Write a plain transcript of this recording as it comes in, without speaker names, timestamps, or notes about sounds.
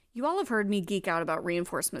You all have heard me geek out about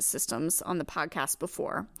reinforcement systems on the podcast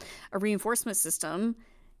before. A reinforcement system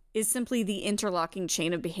is simply the interlocking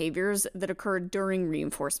chain of behaviors that occur during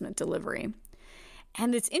reinforcement delivery.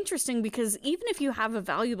 And it's interesting because even if you have a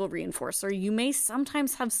valuable reinforcer, you may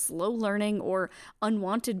sometimes have slow learning or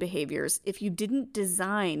unwanted behaviors if you didn't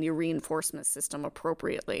design your reinforcement system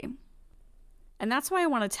appropriately. And that's why I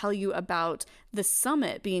want to tell you about the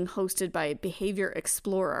summit being hosted by Behavior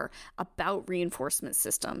Explorer about reinforcement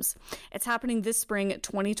systems. It's happening this spring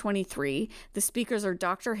 2023. The speakers are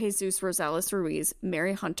Dr. Jesus Rosales Ruiz,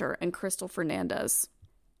 Mary Hunter, and Crystal Fernandez.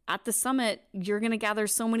 At the summit, you're going to gather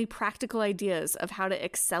so many practical ideas of how to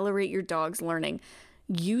accelerate your dog's learning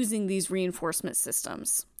using these reinforcement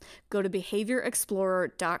systems. Go to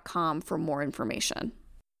behaviorexplorer.com for more information.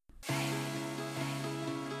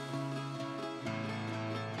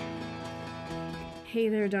 Hey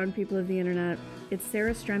there, dog people of the internet. It's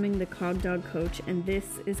Sarah Stremming, the Cog Dog Coach, and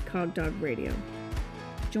this is Cog Dog Radio.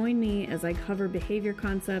 Join me as I cover behavior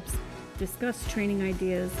concepts, discuss training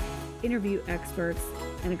ideas, interview experts,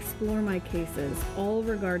 and explore my cases, all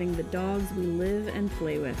regarding the dogs we live and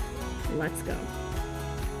play with. Let's go.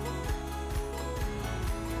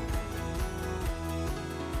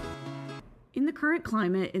 In the current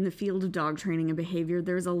climate in the field of dog training and behavior,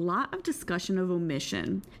 there's a lot of discussion of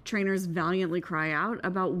omission. Trainers valiantly cry out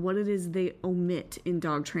about what it is they omit in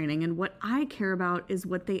dog training, and what I care about is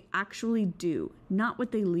what they actually do, not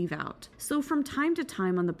what they leave out. So from time to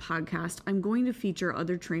time on the podcast, I'm going to feature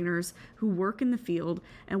other trainers who work in the field,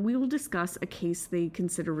 and we will discuss a case they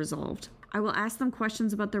consider resolved. I will ask them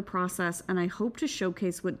questions about their process, and I hope to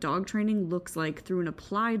showcase what dog training looks like through an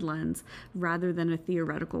applied lens rather than a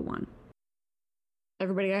theoretical one.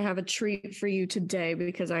 Everybody, I have a treat for you today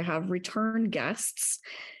because I have return guests,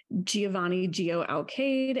 Giovanni Gio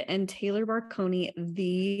Alcade and Taylor Barconi,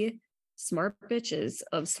 the smart bitches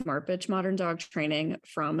of Smart Bitch Modern Dog Training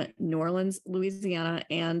from New Orleans, Louisiana,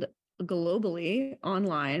 and globally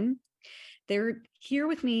online. They're here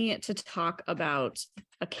with me to talk about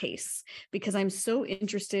a case because I'm so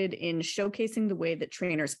interested in showcasing the way that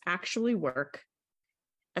trainers actually work,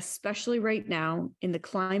 especially right now in the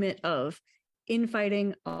climate of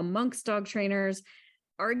infighting amongst dog trainers,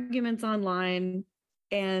 arguments online,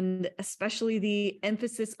 and especially the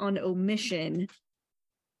emphasis on omission.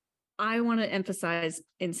 I want to emphasize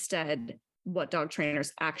instead what dog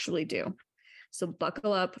trainers actually do. So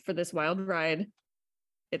buckle up for this wild ride.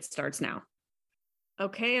 It starts now.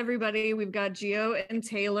 Okay, everybody, we've got Gio and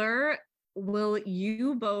Taylor. Will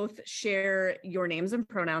you both share your names and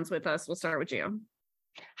pronouns with us? We'll start with Gio.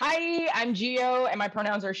 Hi, I'm Gio, and my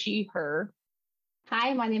pronouns are she, her.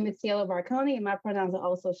 Hi, my name is Taylor Barconi, and my pronouns are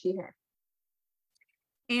also she, her.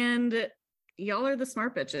 And y'all are the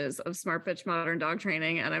smart bitches of Smart Bitch Modern Dog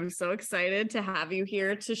Training, and I'm so excited to have you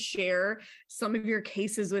here to share some of your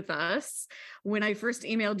cases with us. When I first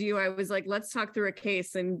emailed you, I was like, let's talk through a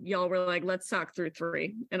case, and y'all were like, let's talk through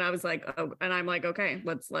 3. And I was like, oh, and I'm like, okay,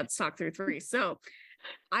 let's talk through 3. So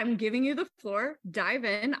I'm giving you the floor. Dive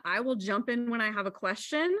in. I will jump in when I have a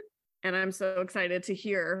question, and I'm so excited to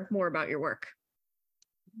hear more about your work.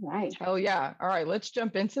 Right. Hell yeah. All right, let's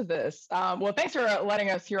jump into this. Well, thanks for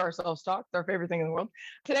letting us hear ourselves talk. It's our favorite thing in the world.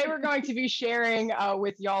 Today, we're going to be sharing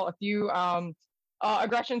with y'all a few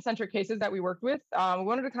aggression-centric cases that we worked with. We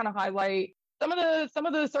wanted to kind of highlight some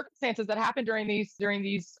of the circumstances that happened during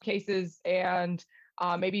these cases, and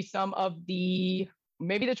maybe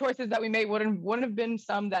the choices that we made wouldn't have been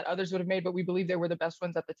some that others would have made, but we believe they were the best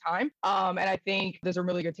ones at the time. And I think there's some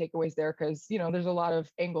really good takeaways there because, there's a lot of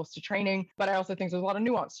angles to training, but I also think there's a lot of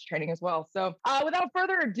nuance to training as well. So without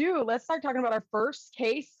further ado, let's start talking about our first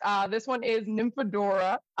case. This one is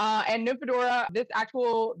Nymphadora. And Nymphadora, this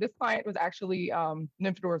client was actually,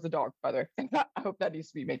 Nymphadora is a dog, by the way. I hope that needs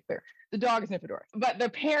to be made clear. The dog is Nymphadora. But the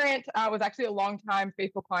parent was actually a longtime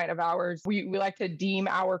faithful client of ours. We like to deem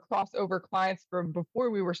our crossover clients from before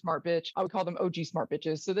we were Smart Bitch. I would call them OG Smart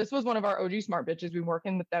Bitches. So this was one of our OG Smart Bitches. We've been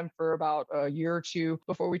working with them for about a year or two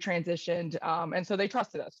before we transitioned. And so they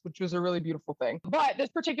trusted us, which was a really beautiful thing. But this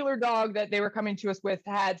particular dog that they were coming to us with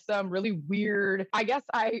had some really weird,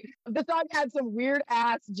 this dog had some weird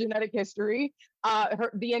ass genetic history.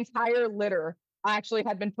 The entire litter actually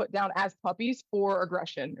had been put down as puppies for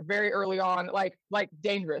aggression very early on, like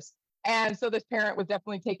dangerous. And so this parent was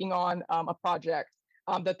definitely taking on a project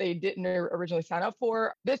that they didn't originally sign up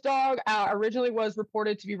for. This dog originally was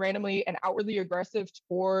reported to be randomly and outwardly aggressive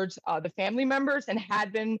towards the family members and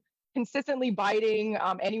had been consistently biting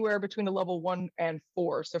anywhere between the level 1 and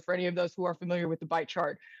 4. So for any of those who are familiar with the bite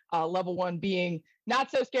chart, level 1 being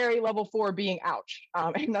not so scary, level 4 being ouch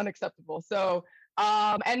and unacceptable. So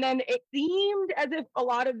And then it seemed as if a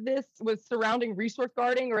lot of this was surrounding resource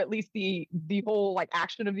guarding, or at least the whole like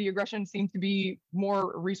action of the aggression seemed to be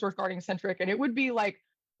more resource guarding centric. And it would be like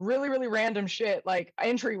really, really random shit, like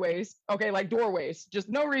entryways, okay, like doorways, just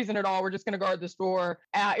no reason at all. We're just going to guard this door.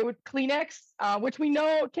 It would Kleenex, which we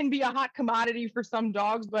know can be a hot commodity for some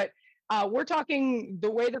dogs, but we're talking the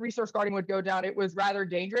way the resource guarding would go down. It was rather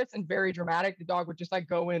dangerous and very dramatic. The dog would just like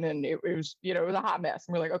go in and it was, it was a hot mess.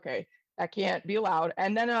 And we're like, okay, that can't be allowed.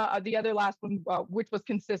 And then the other last one, which was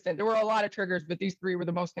consistent, there were a lot of triggers, but these three were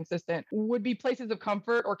the most consistent, would be places of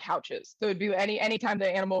comfort or couches. So it'd be anytime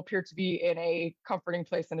the animal appeared to be in a comforting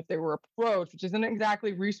place. And if they were approached, which isn't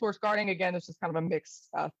exactly resource guarding, again, it's just kind of a mixed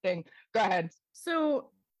thing. Go ahead. So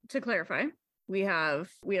to clarify, we have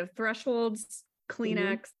thresholds,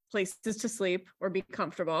 Kleenex, places to sleep or be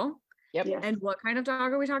comfortable. Yep. Yes. And what kind of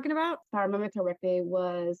dog are we talking about? If I remember correctly, it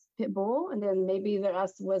was pit bull, and then maybe the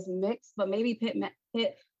rest was mixed, but maybe pit,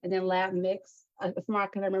 and then lab mix. From what I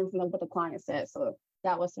can remember from what the client said, so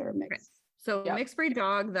that was her mix. Okay. So mixed breed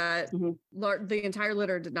dog that the entire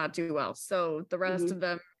litter did not do well. So the rest of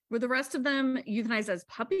them were euthanized as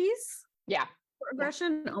puppies. Yeah.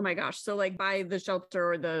 Aggression. Oh my gosh. So like by the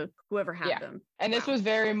shelter or the whoever had them. And this was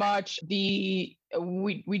very much we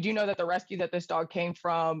do know that the rescue that this dog came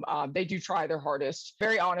from, they do try their hardest.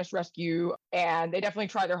 Very honest rescue, and they definitely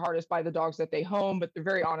try their hardest by the dogs that they home, but they're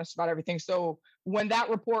very honest about everything. So when that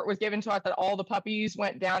report was given to us that all the puppies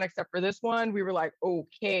went down except for this one, we were like,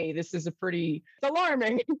 okay, this is it's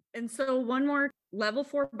alarming. And so one more level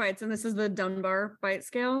 4 bites, and this is the Dunbar bite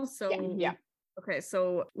scale. So yeah. Okay,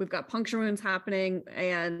 so we've got puncture wounds happening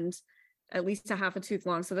and at least a half a tooth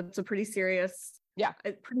long. So that's a pretty serious. Yeah.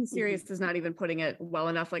 Pretty serious is not even putting it well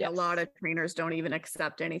enough. Like a lot of trainers don't even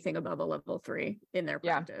accept anything above a level 3 in their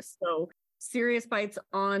practice. So serious bites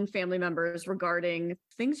on family members regarding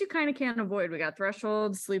things you kind of can't avoid. We got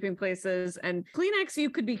thresholds, sleeping places, and Kleenex you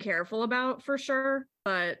could be careful about for sure.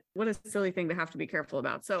 But what a silly thing to have to be careful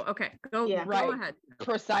about. So, okay, go ahead.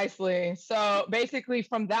 Precisely. So basically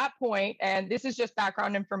from that point, and this is just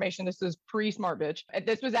background information, this is pre-Smart Bitch.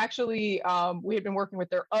 This was actually, we had been working with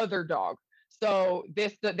their other dog. So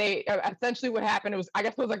they essentially what happened, I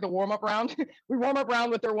guess it was like the warm-up round. We warm up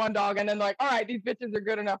round with their one dog and then like, all right, these bitches are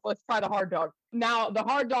good enough. Let's try the hard dog. Now, the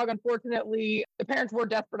hard dog, unfortunately, the parents were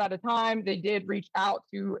desperate at a time. They did reach out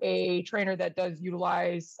to a trainer that does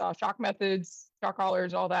utilize shock methods, shock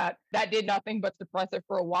collars, all that. That did nothing but suppress it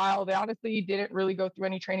for a while. They honestly didn't really go through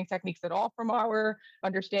any training techniques at all from our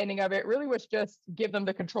understanding of it. Really was just give them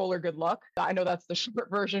the controller good luck. I know that's the short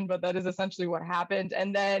version, but that is essentially what happened.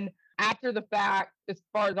 And then after the fact, as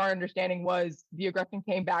far as our understanding was, the aggression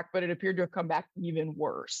came back, but it appeared to have come back even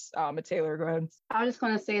worse. Taylor, go ahead. I was just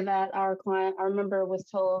going to say that our client, I remember, was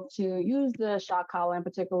told to use the shock collar in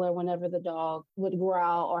particular whenever the dog would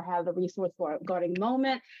growl or have the resource guarding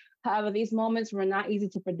moment. However, these moments were not easy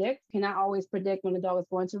to predict. Cannot always predict when the dog is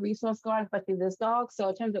going to resource guard, especially this dog. So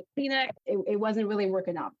in terms of Kleenex, it wasn't really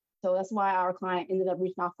working out. So that's why our client ended up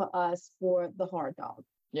reaching out for us for the hard dog.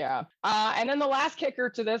 Yeah. And then the last kicker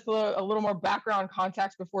to this, a little more background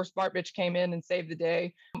context before Smart Bitch came in and saved the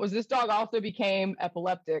day, was this dog also became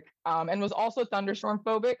epileptic and was also thunderstorm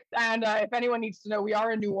phobic. And if anyone needs to know, we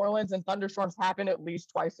are in New Orleans and thunderstorms happen at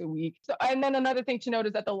least twice a week. So, and then another thing to note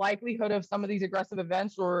is that the likelihood of some of these aggressive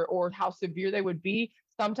events or how severe they would be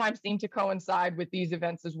sometimes seem to coincide with these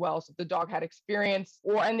events as well. So if the dog had experience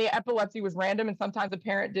and the epilepsy was random, and sometimes the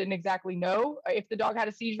parent didn't exactly know if the dog had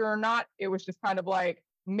a seizure or not. It was just kind of like,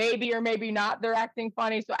 maybe or maybe not, they're acting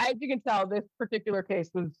funny. So as you can tell, this particular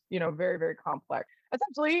case was, very, very complex.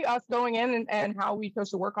 Essentially, us going in and how we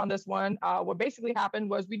chose to work on this one, what basically happened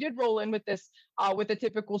was we did roll in with this, with a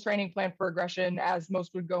typical training plan for aggression, as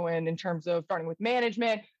most would go in terms of starting with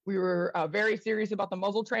management. We were very serious about the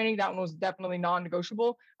muzzle training. That one was definitely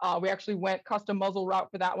non-negotiable. We actually went custom muzzle route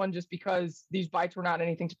for that one just because these bites were not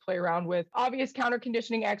anything to play around with. Obvious counter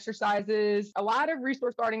conditioning exercises, a lot of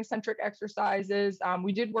resource guarding centric exercises.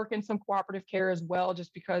 We did work in some cooperative care as well,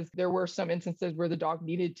 just because there were some instances where the dog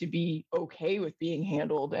needed to be okay with being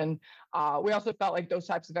handled. And we also felt like those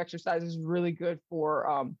types of exercises were really good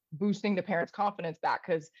for boosting the parent's confidence back,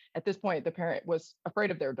 because at this point, the parent was afraid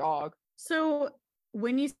of their dog. So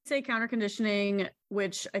when you say counter conditioning,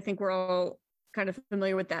 which I think we're all kind of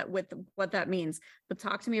familiar with what that means, but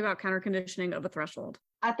talk to me about counter conditioning of a threshold.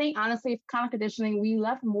 I think honestly, counter conditioning, we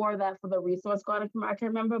left more of that for the resource guarding from I can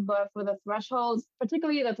remember, but for the thresholds,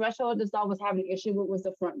 particularly the threshold this dog was having an issue with was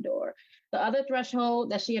the front door. The other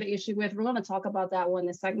threshold that she had an issue with, we're going to talk about that one in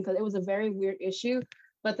a second because it was a very weird issue.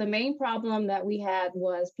 But the main problem that we had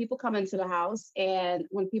was people come into the house, and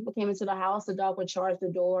when people came into the house, the dog would charge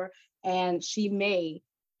the door, and she may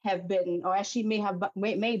have bitten, or she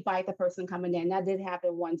may bite the person coming in. That did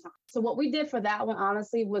happen one time. So what we did for that one,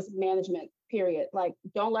 honestly, was management. Period. Like,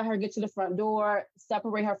 don't let her get to the front door.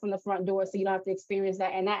 Separate her from the front door so you don't have to experience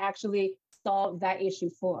that. And that actually solved that issue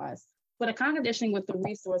for us. But a conditioning with the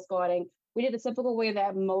resource guarding, we did the typical way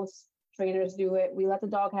that most trainers do it. We let the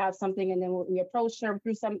dog have something, and then we approached her,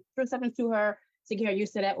 threw something to her to get her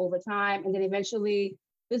used to that over time. And then eventually,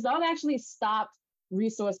 this dog actually stopped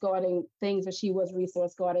resource guarding things that she was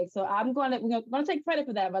resource guarding. So we're going to take credit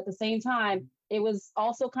for that. But at the same time, it was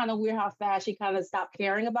also kind of weird how fast she kind of stopped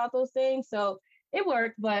caring about those things. So it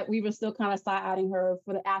worked, but we were still kind of side-eyeing her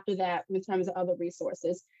after that in terms of other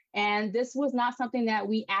resources. And this was not something that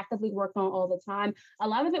we actively worked on all the time. A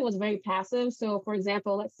lot of it was very passive. So for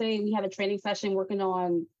example, let's say we had a training session working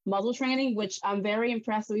on muzzle training, which I'm very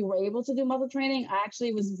impressed that we were able to do muzzle training. I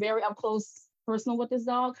actually was very up close personal with this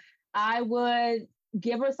dog. I would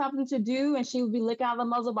give her something to do and she would be licking out the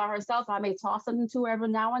muzzle by herself. I may toss something to her every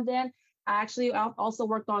now and then. I also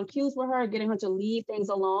worked on cues with her, getting her to leave things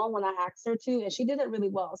alone when I asked her to, and she did it really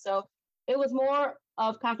well. So it was more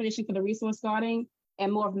of competition for the resource guarding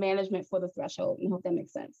and more of management for the threshold. I hope that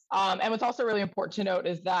makes sense. And what's also really important to note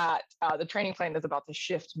is that the training plan is about to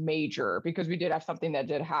shift major, because we did have something that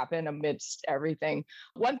did happen amidst everything.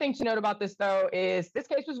 One thing to note about this, though, is this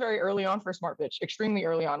case was very early on for Smart Bitch, extremely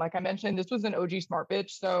early on. Like I mentioned, this was an OG Smart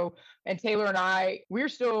Bitch. And Taylor and I, we're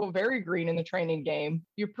still very green in the training game.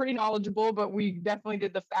 You're pretty knowledgeable, but we definitely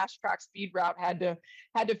did the fast track speed route, had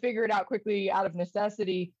to figure it out quickly out of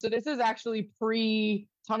necessity. So this is actually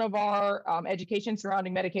ton of our education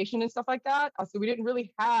surrounding medication and stuff like that. So we didn't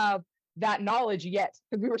really have that knowledge yet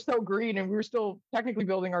because we were so green and we were still technically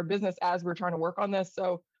building our business as we're trying to work on this.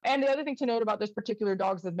 So, and the other thing to note about this particular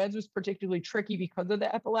dog, the meds was particularly tricky because of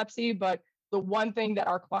the epilepsy, but the one thing that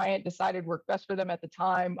our client decided worked best for them at the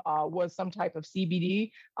time was some type of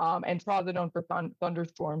CBD and trazodone for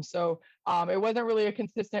thunderstorms. So it wasn't really a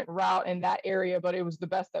consistent route in that area, but it was the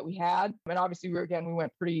best that we had. And obviously, we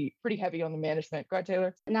went pretty heavy on the management. Go ahead,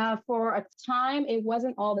 Taylor. Now, for a time, it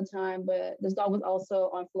wasn't all the time, but this dog was also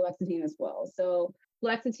on fluoxetine as well. So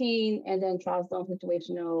fluoxetine and then trazodone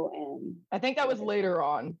situational. And I think that was later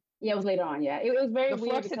on. Yeah, it was later on. Yeah, it was very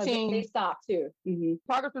weird because they stopped too. Mm-hmm.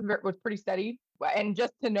 Progress was pretty steady. And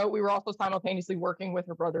just to note, we were also simultaneously working with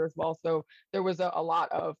her brother as well. So there was a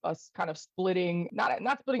lot of us kind of splitting, not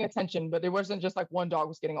splitting attention, but there wasn't just like one dog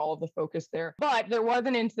was getting all of the focus there. But there was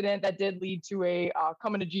an incident that did lead to a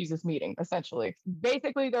coming to Jesus meeting, essentially.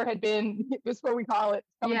 Basically, there had been, this is what we call it.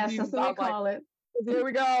 Yes, that's what we call it. Here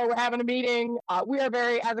we go. We're having a meeting. We are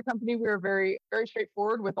as a company, we are very, very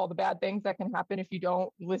straightforward with all the bad things that can happen if you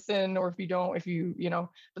don't listen or if you.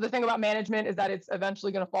 But the thing about management is that it's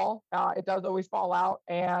eventually going to fall. It does always fall out,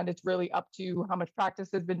 and it's really up to how much practice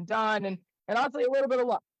has been done and honestly a little bit of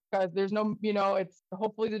luck, because there's no, it's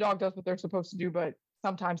hopefully the dog does what they're supposed to do, but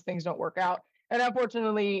sometimes things don't work out. And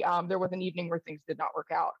unfortunately, there was an evening where things did not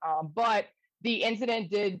work out. But the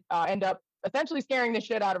incident did end up essentially scaring the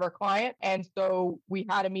shit out of our client. And so we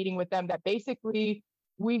had a meeting with them that basically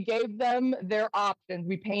we gave them their options.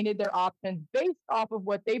 We painted their options based off of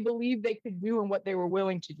what they believed they could do and what they were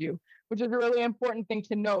willing to do, which is a really important thing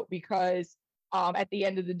to note, because at the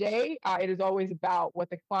end of the day, it is always about what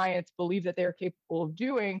the clients believe that they're capable of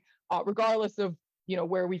doing, regardless of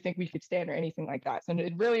where we think we could stand or anything like that. So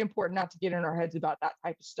it's really important not to get in our heads about that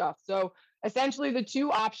type of stuff. So essentially the two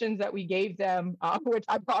options that we gave them, which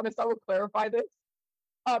I promise I will clarify this,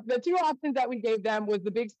 the two options that we gave them was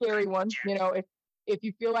the big scary one. If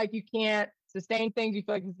you feel like you can't sustain things, you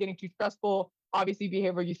feel like it's getting too stressful, obviously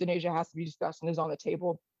behavioral euthanasia has to be discussed and is on the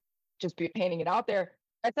table, just painting it out there.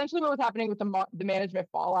 Essentially what was happening with the management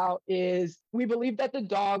fallout is we believe that the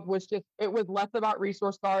dog it was less about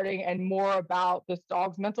resource guarding and more about this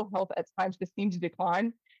dog's mental health at times just seemed to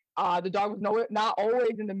decline. The dog was not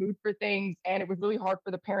always in the mood for things, and it was really hard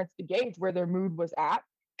for the parents to gauge where their mood was at.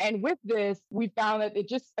 And with this, we found that it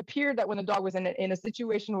just appeared that when the dog was in a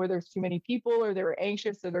situation where there's too many people or they were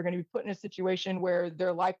anxious, so they're going to be put in a situation where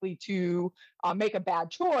they're likely to make a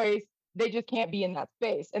bad choice, they just can't be in that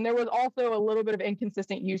space. And there was also a little bit of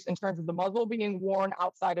inconsistent use in terms of the muzzle being worn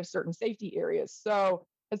outside of certain safety areas. So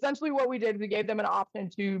essentially what we did, we gave them an option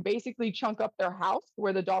to basically chunk up their house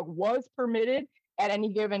where the dog was permitted at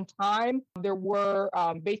any given time. There were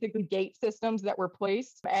basically gate systems that were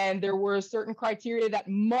placed, and there were certain criteria that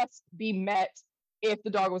must be met if the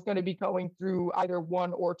dog was going to be going through either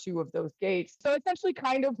one or two of those gates. So essentially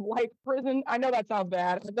kind of like prison. I know that sounds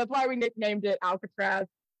bad, but that's why we nicknamed it Alcatraz.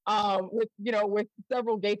 with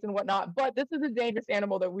several gates and whatnot. But this is a dangerous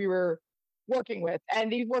animal that we were working with,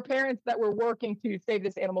 and these were parents that were working to save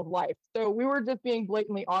this animal's life. So we were just being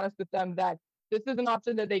blatantly honest with them that this is an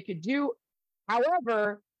option that they could do.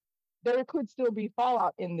 However, there could still be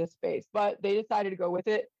fallout in this space, but they decided to go with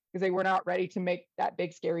it because they were not ready to make that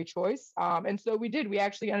big, scary choice. And so we did. We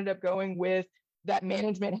actually ended up going with that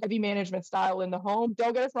heavy management style in the home.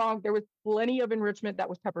 Don't get us wrong. There was plenty of enrichment that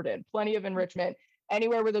was peppered in, plenty of enrichment.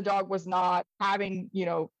 Anywhere where the dog was not having,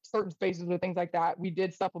 certain spaces or things like that, we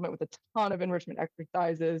did supplement with a ton of enrichment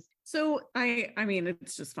exercises. So I mean,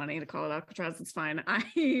 it's just funny to call it Alcatraz. It's fine.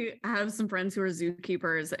 I have some friends who are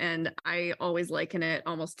zookeepers, and I always liken it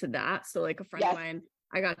almost to that. So like a friend of mine,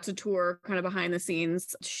 I got to tour kind of behind the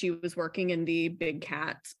scenes. She was working in the big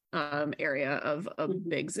cat area of a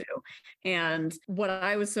big zoo. And what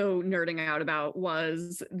I was so nerding out about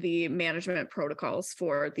was the management protocols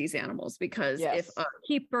for these animals, because if a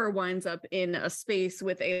keeper winds up in a space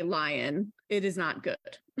with a lion, it is not good.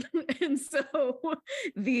 And so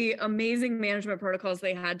the amazing management protocols,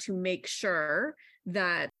 they had to make sure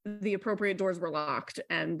that the appropriate doors were locked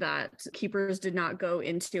and that keepers did not go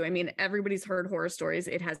into, I mean, everybody's heard horror stories.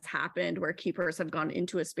 It has happened where keepers have gone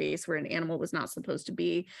into a space where an animal was not supposed to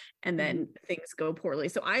be, and then things go poorly.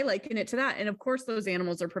 So I liken it to that. And of course, those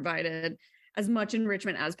animals are provided as much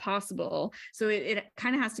enrichment as possible. So it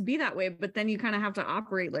kind of has to be that way, but then you kind of have to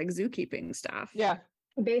operate like zookeeping stuff. Yeah.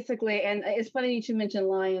 Basically, and it's funny you should mention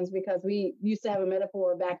lions, because we used to have a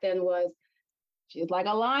metaphor back then was, she's like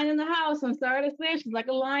a lion in the house. I'm sorry to say, she's like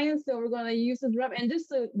a lion. So we're going to use this rep. And just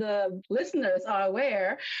so the listeners are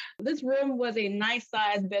aware, this room was a nice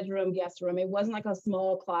sized bedroom guest room. It wasn't like a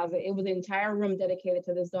small closet. It was an entire room dedicated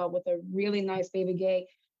to this dog with a really nice baby gate.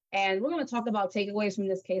 And we're going to talk about takeaways from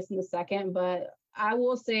this case in a second. But I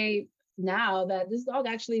will say now that this dog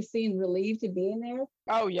actually seemed relieved to be in there.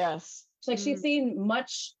 Oh, yes. Like she seemed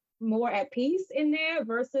much more at peace in there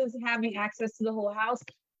versus having access to the whole house,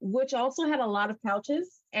 which also had a lot of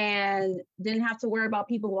couches and didn't have to worry about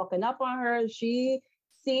people walking up on her. She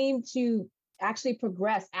seemed to actually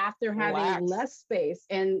progress after having less space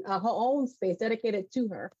and her own space dedicated to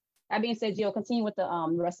her. That being said, Jill, continue with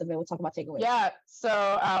the rest of it. We'll talk about takeaways. Yeah.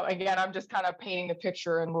 So again, I'm just kind of painting the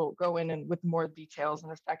picture, and we'll go in and with more details in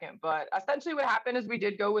a second. But essentially, what happened is we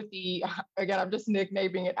did go with again, I'm just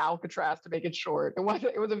nicknaming it Alcatraz to make it short. It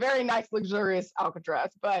was a very nice, luxurious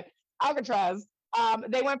Alcatraz, but Alcatraz.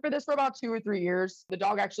 They went for this for about 2 or 3 years. The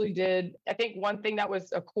dog actually did. I think one thing that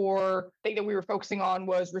was a core thing that we were focusing on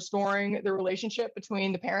was restoring the relationship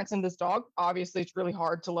between the parents and this dog. Obviously, it's really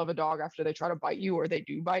hard to love a dog after they try to bite you or they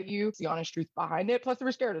do bite you. It's the honest truth behind it. Plus, they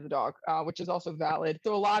were scared of the dog, which is also valid.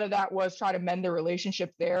 So a lot of that was try to mend their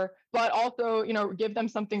relationship there, but also, give them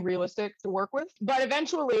something realistic to work with. But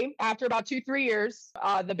eventually, after about 2-3 years,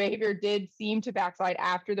 the behavior did seem to backslide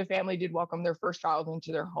after the family did welcome their first child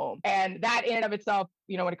into their home. And that in and of itself,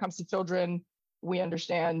 when it comes to children, we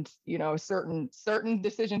understand, certain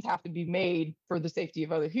decisions have to be made for the safety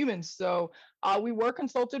of other humans. So we were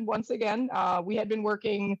consulted once again. We had been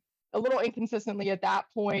working a little inconsistently at that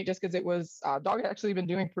point, just because it was dog had actually been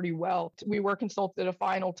doing pretty well. We were consulted a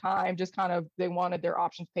final time, just kind of, they wanted their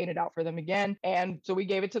options painted out for them again. And so we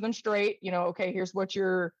gave it to them straight, okay, here's what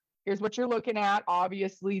you're looking at.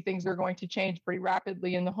 Obviously, things are going to change pretty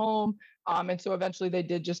rapidly in the home. And so eventually they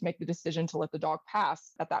did just make the decision to let the dog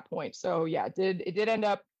pass at that point. So yeah, it did end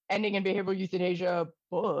up ending in behavioral euthanasia,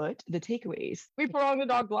 but the takeaways, we prolonged the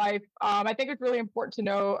dog's life. I think it's really important to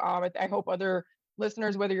know, I hope other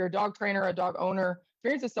listeners, whether you're a dog trainer or a dog owner,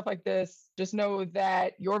 experiences stuff like this, just know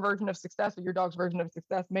that your version of success or your dog's version of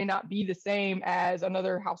success may not be the same as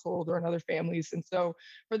another household or another family's. And so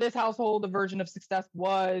for this household, the version of success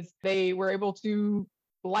was they were able to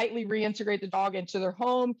lightly reintegrate the dog into their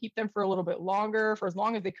home, keep them for a little bit longer, for as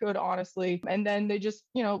long as they could, honestly. And then they just,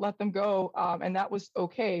 let them go. And that was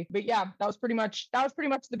okay. But yeah, that was pretty much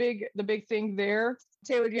the big thing there.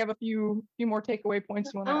 Taylor, do you have a few more takeaway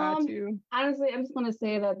points you want to add to? Honestly, I'm just going to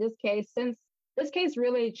say that this case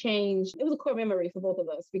really changed. It was a core memory for both of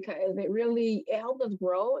us because it helped us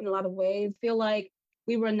grow in a lot of ways. Feel like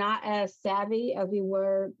we were not as savvy as we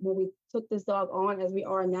were when we took this dog on as we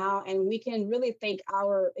are now. And we can really thank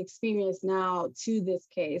our experience now to this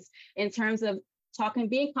case in terms of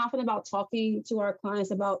being confident about talking to our clients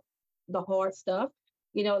about the hard stuff.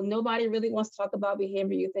 Nobody really wants to talk about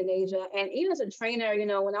behavior euthanasia. And even as a trainer,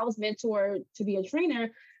 when I was mentored to be a trainer,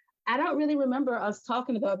 I don't really remember us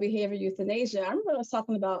talking about behavior euthanasia. I remember us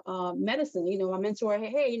talking about medicine. My mentor,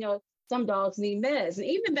 hey, some dogs need meds. And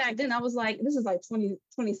even back then, I was like, this is like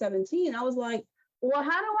 2017. I was like, well,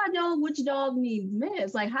 how do I know which dog needs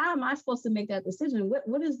meds? Like, how am I supposed to make that decision?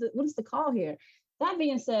 What is the call here? That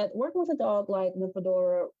being said, working with a dog like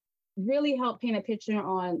Nymphadora really helped paint a picture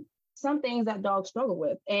on some things that dogs struggle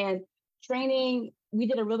with. And training, we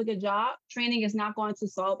did a really good job. Training is not going to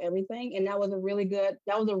solve everything. And that was a really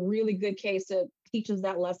good case to teach us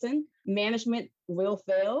that lesson. Management will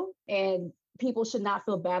fail, and people should not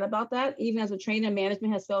feel bad about that. Even as a trainer,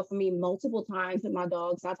 management has failed for me multiple times with my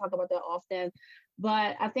dogs. I talk about that often.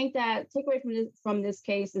 But I think that takeaway from this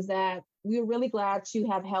case is that we're really glad to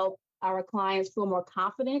have helped our clients feel more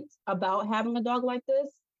confident about having a dog like this.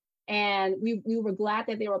 And we were glad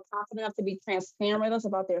that they were confident enough to be transparent with us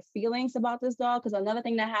about their feelings about this dog. Because another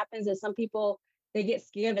thing that happens is some people, they get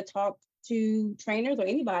scared to talk to trainers or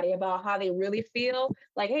anybody about how they really feel.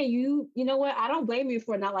 Like, hey, you know what? I don't blame you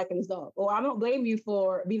for not liking this dog, or I don't blame you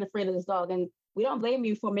for being afraid of this dog. And we don't blame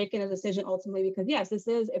you for making a decision ultimately, because yes, if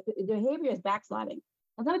the behavior is backsliding.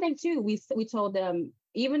 Another thing too, we told them,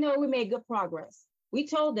 even though we made good progress, we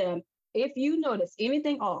told them, if you notice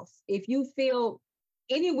anything off, if you feel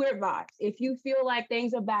any weird vibes, if you feel like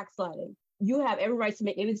things are backsliding, you have every right to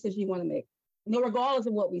make any decision you want to make, regardless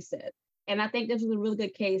of what we said. And I think this was a really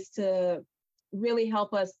good case to really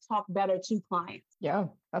help us talk better to clients. Yeah,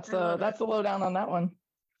 that's the lowdown on that one.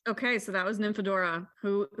 Okay, so that was Nymphadora.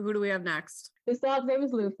 Who do we have next? This dog's name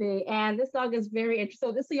is Luffy, and this dog is very interesting.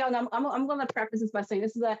 So just so y'all know, I'm going to preface this by saying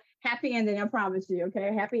this is a happy ending, I promise you,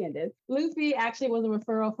 okay? Happy ending. Luffy actually was a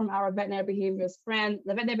referral from our veterinary behaviorist friend.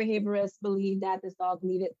 The veterinary behaviorist believed that this dog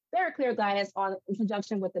needed very clear guidance in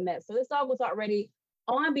conjunction with the meds. So this dog was already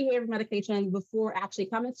on behavior medication before actually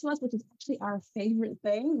coming to us, which is actually our favorite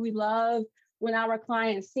thing. We love when our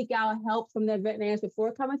clients seek out help from their veterinarians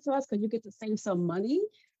before coming to us, because you get to save some money.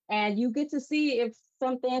 And you get to see if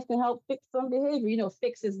some things can help fix some behavior.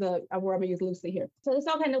 Fix is the word I'm gonna use loosely here. So this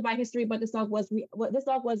dog had no bite history, but this dog was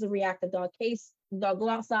a reactive dog case. The dog go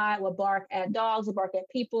outside, would bark at dogs, would bark at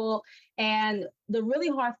people. And the really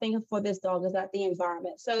hard thing for this dog is that the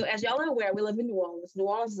environment. So as y'all are aware, we live in New Orleans. New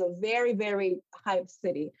Orleans is a very, very hype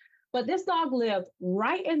city. But this dog lived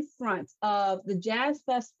right in front of the Jazz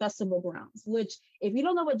Fest festival grounds, which, if you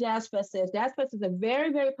don't know what Jazz Fest is a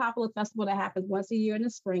very, very popular festival that happens once a year in the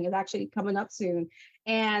spring. It's actually coming up soon.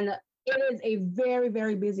 And it is a very,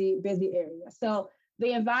 very busy area. So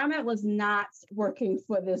the environment was not working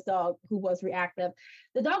for this dog who was reactive.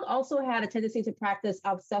 The dog also had a tendency to practice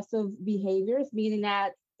obsessive behaviors, meaning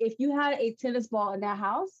that if you had a tennis ball in that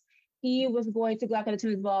house, he was going to go after the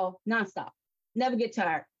tennis ball nonstop, never get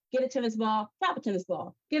tired. Get a tennis ball, drop a tennis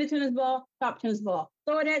ball. Get a tennis ball, drop a tennis ball.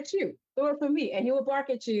 Throw it at you, throw it for me. And he would bark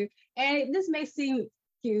at you. And this may seem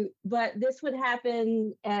cute, but this would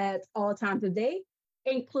happen at all times of day,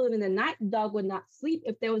 including the night. The dog would not sleep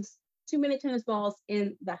if there was too many tennis balls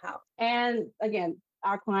in the house. And again,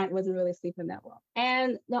 our client wasn't really sleeping that well.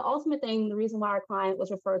 And the ultimate thing, the reason why our client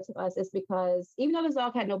was referred to us is because even though this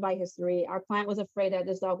dog had no bite history, our client was afraid that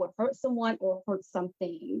this dog would hurt someone or hurt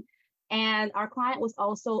something. And our client was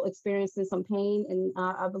also experiencing some pain, and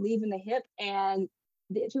I believe in the hip, and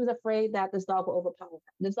she was afraid that this dog would overpower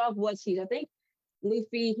her. This dog was huge. I think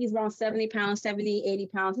Luffy, he's around 70 pounds, 70, 80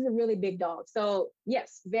 pounds. He's a really big dog. So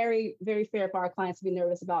yes, very, very fair for our clients to be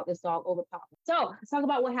nervous about this dog overpowering. So let's talk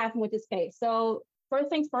about what happened with this case. So first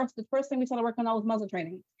things first, the first thing we started working on was muzzle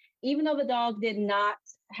training. Even though the dog did not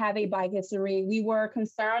have a bite history, we were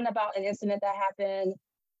concerned about an incident that happened.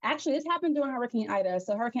 Actually, this happened during Hurricane Ida.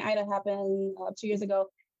 So Hurricane Ida happened 2 years ago,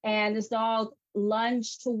 and this dog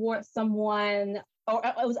lunged towards someone, or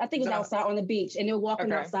I think it was outside on the beach, and they were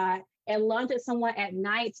walking outside and lunged at someone at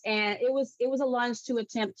night, and it was a lunge to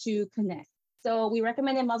attempt to connect. So we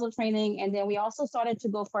recommended muzzle training, and then we also started to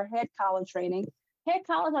go for head collar training. Head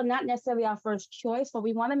collars are not necessarily our first choice, but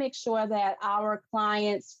we want to make sure that our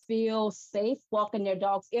clients feel safe walking their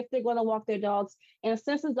dogs if they're going to walk their dogs. And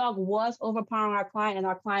since the dog was overpowering our client and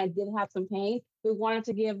our client did have some pain, we wanted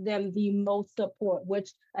to give them the most support,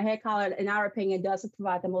 which a head collar, in our opinion, does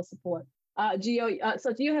provide the most support. Gio,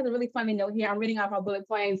 so Gio has a really funny note here. I'm reading off our bullet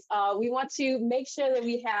points. We want to make sure that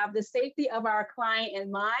we have the safety of our client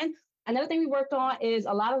in mind. Another thing we worked on is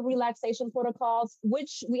a lot of relaxation protocols,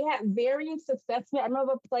 which we had varying success with. I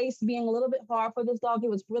remember place being a little bit hard for this dog. It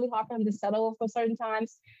was really hard for him to settle for certain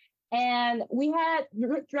times. And we had,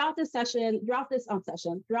 throughout this time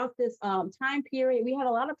period, we had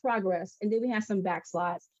a lot of progress. And then we had some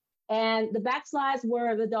backslides. And the backslides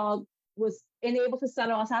were the dog was unable to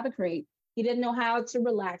settle outside the crate. He didn't know how to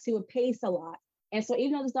relax. He would pace a lot. And so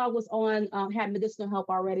even though this dog was had medicinal help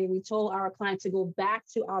already, we told our client to go back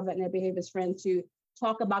to our veterinary behaviorist friend to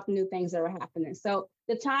talk about the new things that were happening. So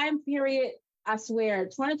the time period I swear,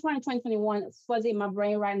 2020, 2021, it's fuzzy in my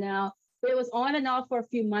brain right now. But it was on and off for a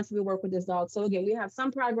few months we worked with this dog. So again, we have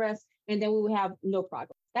some progress and then we would have no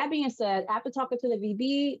progress. That being said, after talking to the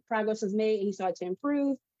VB, progress was made and he started to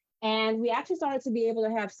improve. And we actually started to be able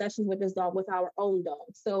to have sessions with this dog with our own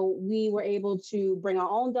dogs. So we were able to bring our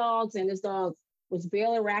own dogs, and this dog was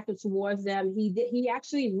very interactive towards them. He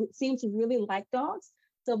actually seemed to really like dogs.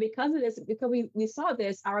 So because of this, because we saw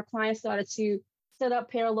this, our clients started to set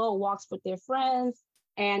up parallel walks with their friends,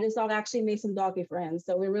 and this dog actually made some doggy friends.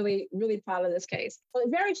 So we're really, really proud of this case. But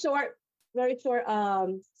very short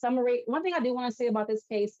summary. One thing I do want to say about this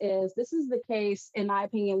case is this is the case, in my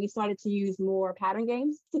opinion, we started to use more pattern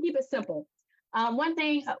games to keep it simple. One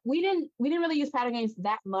thing, we didn't really use pattern games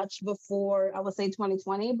that much before, I would say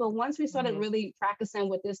 2020, but once we started really practicing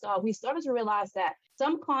with this dog, we started to realize that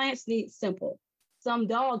some clients need simple, some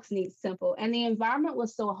dogs need simple, and the environment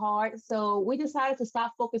was so hard. So we decided to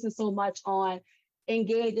stop focusing so much on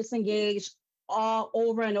engage, disengage, all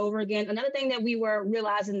over and over again. Another thing that we were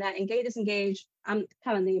realizing that engage, disengage, I'm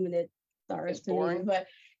kind of naming it, sorry, it's boring, but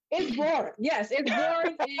it's boring. Yes, it's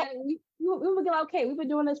boring. And we would go, okay, we've been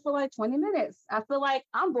doing this for like 20 minutes. I feel like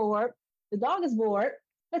I'm bored. The dog is bored.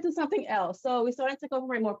 Let's do something else. So we started to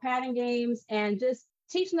incorporate more pattern games and just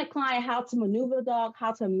teaching the client how to maneuver the dog,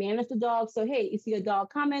 how to manage the dog. So, hey, you see a dog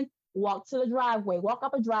coming, walk to the driveway, walk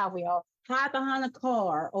up a driveway, or hide behind a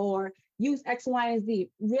car, or use X, Y, and Z.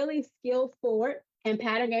 Really skill forward and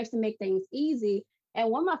pattern games to make things easy.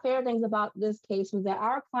 And one of my favorite things about this case was that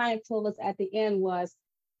our client told us at the end was,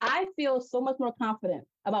 I feel so much more confident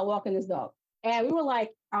about walking this dog. And we were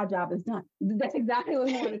like, our job is done. That's exactly what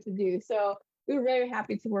we wanted to do. So we were very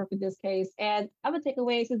happy to work with this case. And other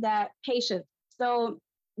takeaways is that patience. So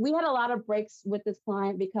we had a lot of breaks with this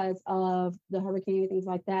client because of the hurricane and things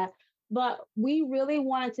like that. But we really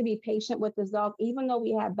wanted to be patient with this dog, even though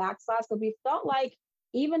we had backside. So we felt like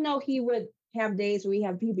even though he would have days where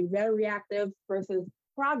he'd be very reactive versus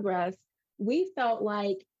progress, we felt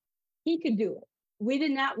like he could do it. We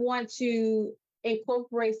did not want to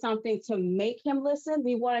incorporate something to make him listen.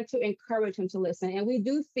 We wanted to encourage him to listen. And we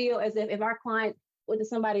do feel as if our client went to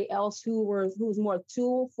somebody else who was more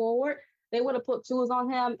tool forward, they would have put tools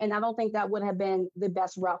on him. And I don't think that would have been the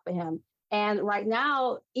best route for him. And right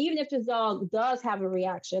now, even if this dog does have a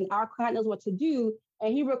reaction, our client knows what to do,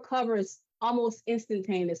 and he recovers almost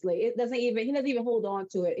instantaneously. He doesn't even hold on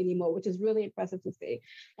to it anymore, which is really impressive to see.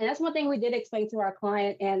 And that's one thing we did explain to our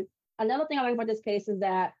client. And another thing I like about this case is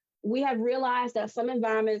that we have realized that some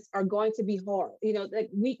environments are going to be hard. You know, like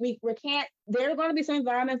we can't, there are going to be some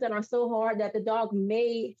environments that are so hard that the dog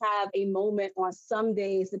may have a moment on some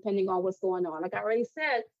days, depending on what's going on. Like I already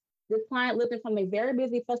said, this client lived in front of a very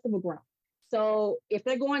busy festival ground. So if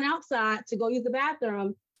they're going outside to go use the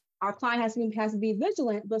bathroom, our client has to be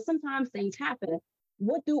vigilant, but sometimes things happen.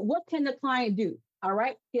 What can the client do? All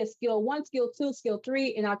right, he has skill 1, skill 2, skill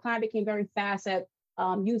 3, and our client became very fast at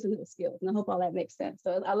using those skills. And I hope all that makes sense.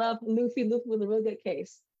 So I love Luffy. Luffy was a really good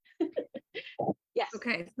case. Yes.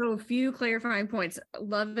 Okay. So a few clarifying points.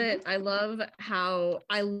 Love it. I love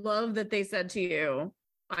that they said to you,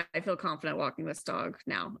 I feel confident walking this dog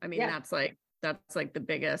now. I mean, that's like the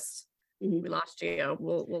biggest. We lost Gio.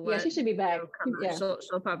 We'll she should be back. Yeah.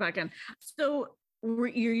 She'll pop back in. So you're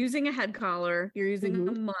using a head collar. You're using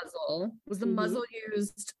a muzzle. Was the muzzle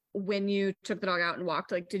used when you took the dog out and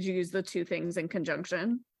walked? Like, did you use the two things in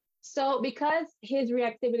conjunction? So because his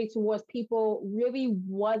reactivity towards people really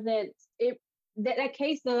wasn't it, that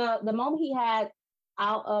case, the moment he had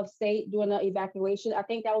out of state during the evacuation, I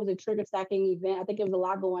think that was a trigger stacking event. I think there was a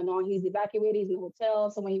lot going on. He's evacuated, he's in the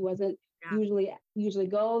hotel, somewhere he wasn't usually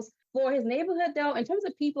goes. For his neighborhood, though, in terms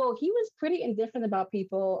of people, he was pretty indifferent about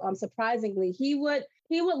people. Surprisingly, he would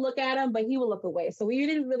look at him, but he would look away. So we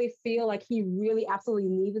didn't really feel like he really absolutely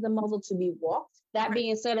needed the muzzle to be walked. That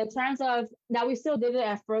being said, in terms of now, we still did it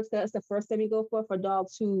at first. That's the first thing we go for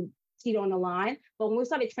dogs who teeter on the line. But when we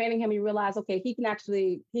started training him, we realized, okay, he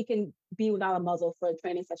can be without a muzzle for a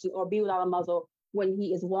training session, or be without a muzzle when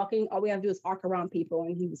he is walking. All we have to do is arc around people,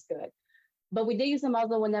 and he was good. But we did use the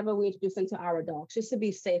muzzle whenever we introduced him to our dogs, just to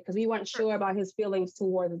be safe, because we weren't sure about his feelings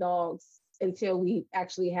towards dogs until we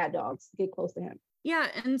actually had dogs get close to him. Yeah.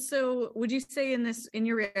 And so would you say in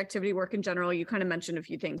your reactivity work in general, you kind of mentioned a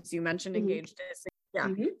few things. You mentioned engage,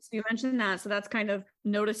 disengage. So you mentioned that. So that's kind of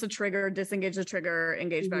notice a trigger, disengage the trigger,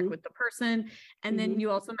 engage back with the person. And then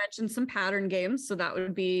you also mentioned some pattern games. So that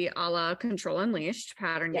would be a la Control Unleashed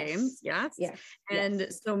pattern games. Yes. And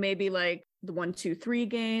so maybe like the 1, 2, 3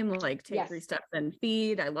 game, like take 3 steps and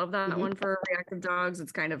feed. I love that one for reactive dogs.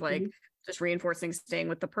 It's kind of like just reinforcing staying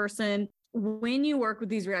with the person. When you work with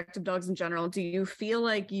these reactive dogs in general, do you feel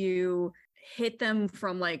like you hit them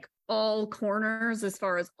from like all corners as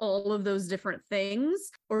far as all of those different things?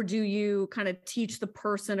 Or do you kind of teach the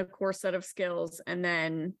person a core set of skills and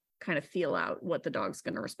then kind of feel out what the dog's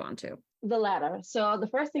going to respond to? The latter. So the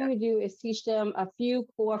first thing we do is teach them a few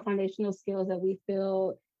core foundational skills that we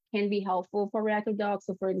feel can be helpful for reactive dogs.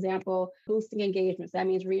 So for example, boosting engagements. That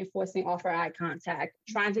means reinforcing offer eye contact,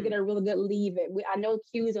 trying to get a really good leave it. I know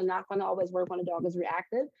cues are not going to always work when a dog is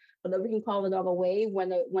reactive, but if we can call the dog away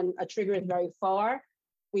when a trigger is very far,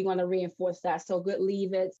 we want to reinforce that. So good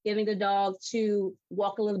leave it, getting the dog to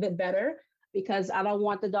walk a little bit better, because I don't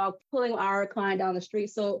want the dog pulling our client down the street.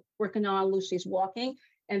 So working on loose leash walking.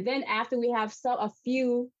 And then after we have a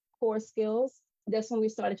few core skills, that's when we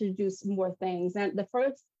started to do some more things. And the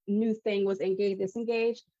first new thing was engage,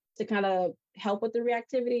 disengage to kind of help with the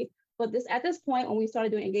reactivity. But at this point, when we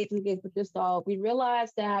started doing engage, disengage with this dog, we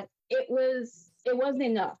realized that it wasn't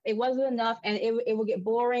enough. It wasn't enough, and it would get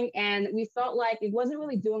boring. And we felt like it wasn't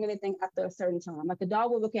really doing anything after a certain time. Like the dog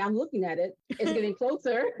was, okay, I'm looking at it. It's getting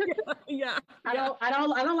closer. Yeah. I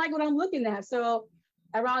don't like what I'm looking at. So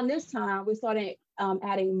around this time, we started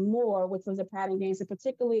adding more, which was the pattern game. So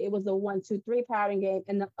particularly, it was the 1, 2, 3 pattern game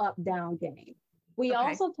and the up-down game. We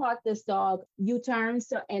also taught this dog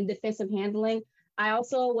U-turns and defensive handling. I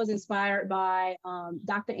also was inspired by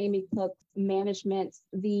Dr. Amy Cook's management,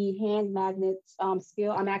 the hand magnet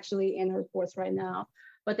skill. I'm actually in her course right now.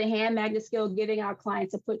 But the hand magnet skill, getting our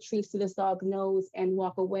clients to put treats to this dog's nose and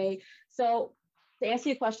walk away. So to answer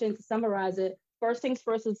your question, to summarize it, first things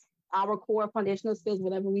first is our core foundational skills,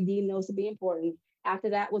 whatever we deem those to be important.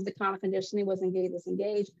 After that was the kind of conditioning, was engage,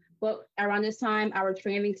 disengage. But around this time, our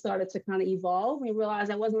training started to kind of evolve. We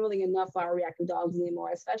realized that wasn't really enough for our reactive dogs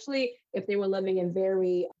anymore, especially if they were living in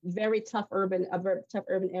very, very tough urban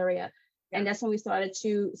area. Yeah. And that's when we started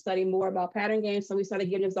to study more about pattern games. So we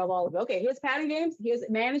started giving this dog all of it. Okay, here's pattern games, here's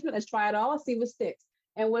management, let's try it all, see what sticks.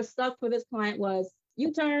 And what stuck for this client was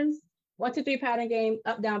U-turns, 1, 2, 3 pattern game,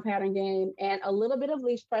 up, down pattern game, and a little bit of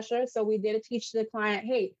leash pressure. So we did teach the client,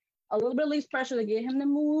 hey, a little bit of leash pressure to get him to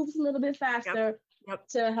move a little bit faster. Yep.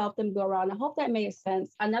 To help them go around. I hope that made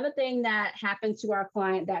sense. Another thing that happened to our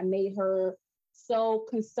client that made her so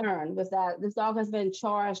concerned was that this dog has been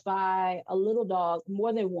charged by a little dog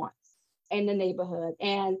more than once in the neighborhood.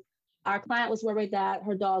 And our client was worried that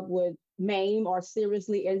her dog would maim or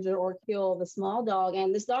seriously injure or kill the small dog.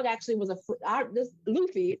 And this dog actually was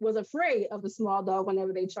Luffy was afraid of the small dog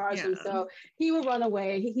whenever they charged him. So he would run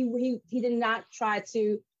away. He did not try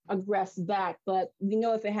to aggress back, but we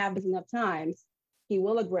know if it happens enough times, he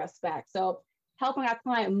will aggress back. So helping our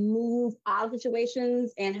client move out of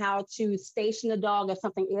situations and how to station the dog if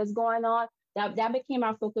something is going on, that became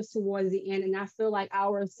our focus towards the end. And I feel like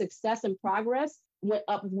our success and progress went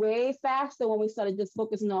up way faster when we started just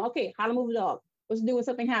focusing on, okay, how to move the dog, what to do when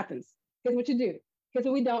something happens. Here's what you do. Here's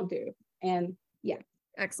what we don't do. And yeah.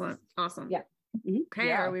 Excellent. Awesome. Yeah. Mm-hmm. Okay,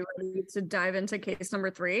 yeah. Are we ready to dive into case number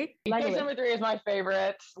 3? Case number 3 is my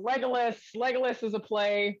favorite. Legolas. Legolas is a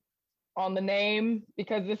play on the name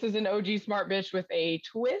because this is an OG smart bitch with a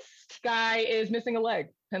twist. Guy is missing a leg,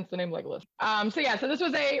 hence the name Legolas. So this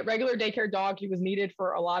was a regular daycare dog. He was needed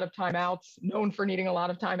for a lot of timeouts, known for needing a lot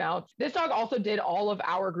of timeouts. This dog also did all of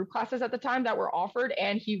our group classes at the time that were offered,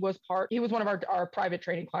 and he was one of our private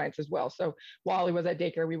training clients as well. So while he was at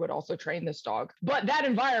daycare, we would also train this dog. But that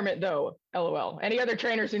environment though, LOL. Any other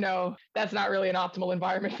trainers who know that's not really an optimal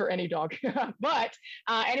environment for any dog. But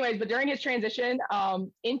during his transition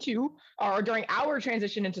during our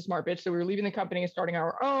transition into Smart Bitch, so we were leaving the company and starting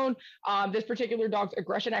our own, this particular dog's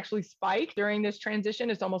aggression actually spiked during this transition.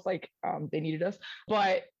 It's almost like they needed us,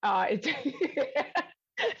 but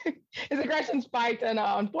his aggression spiked. And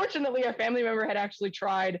unfortunately, a family member had actually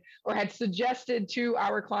tried or had suggested to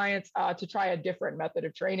our clients to try a different method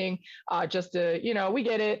of training, just to, we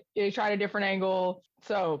get it. You tried a different angle.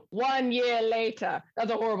 So 1 year later,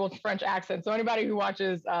 that's a horrible French accent. So anybody who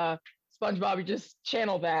watches SpongeBob, you just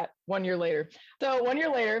channel that 1 year later. So 1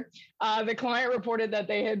 year later, the client reported that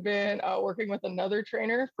they had been working with another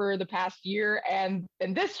trainer for the past year. And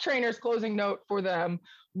this trainer's closing note for them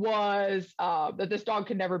was that this dog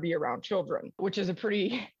could never be around children, which is a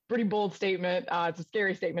pretty bold statement. It's a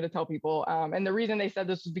scary statement to tell people. And the reason they said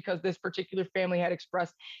this was because this particular family had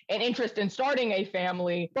expressed an interest in starting a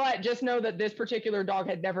family, but just know that this particular dog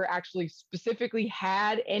had never actually specifically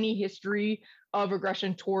had any history of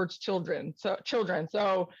aggression towards children.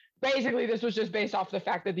 So basically, this was just based off the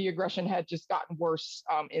fact that the aggression had just gotten worse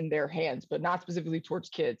in their hands, but not specifically towards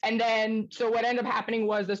kids. And then, so what ended up happening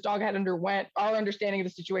was this dog had underwent, our understanding of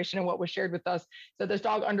the situation and what was shared with us, so this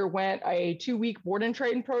dog underwent a 2-week board and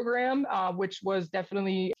train program, which was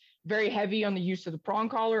definitely very heavy on the use of the prong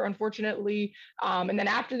collar, unfortunately. And then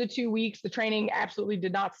after the 2 weeks, the training absolutely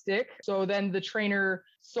did not stick. So then the trainer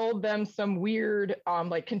sold them some weird,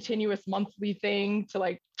 like continuous monthly thing to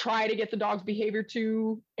like try to get the dog's behavior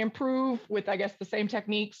to improve with, I guess, the same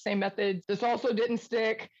techniques, same methods. This also didn't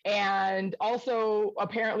stick. And also,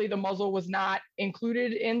 apparently, the muzzle was not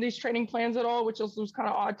included in these training plans at all, which also was kind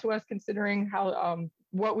of odd to us considering how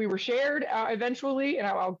what we were shared eventually, and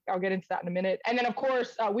I'll get into that in a minute. And then, of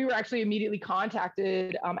course, we were actually immediately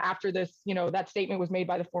contacted after this, that statement was made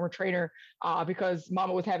by the former trainer because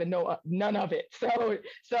Mama was having none of it. So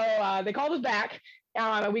they called us back.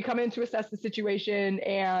 We come in to assess the situation,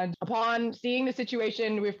 and upon seeing the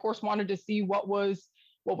situation, we of course wanted to see what was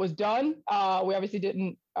done. We obviously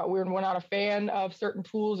didn't. We're not a fan of certain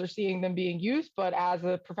tools or seeing them being used, but as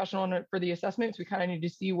a professional for the assessments, we kind of need to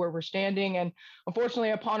see where we're standing. And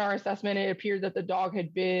unfortunately, upon our assessment, it appeared that the dog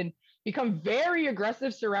had become very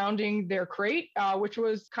aggressive surrounding their crate, which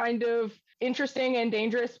was kind of interesting and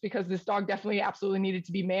dangerous because this dog definitely absolutely needed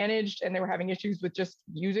to be managed, and they were having issues with just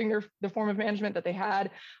using the form of management that they had.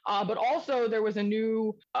 But also there was a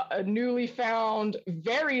newly found,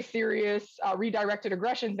 very serious redirected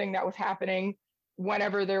aggression thing that was happening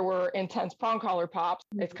whenever there were intense prong collar pops.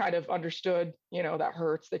 It's kind of understood, that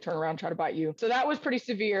hurts. They turn around, try to bite you. So that was pretty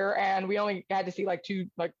severe. And we only had to see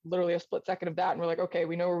literally a split second of that. And we're like, okay,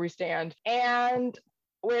 we know where we stand. And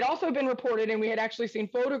we had also been reported, and we had actually seen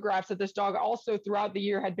photographs that this dog also throughout the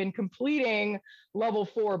year had been completing level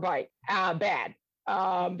 4 bite bad.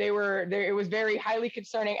 It was very highly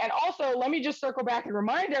concerning. And also, let me just circle back and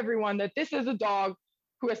remind everyone that this is a dog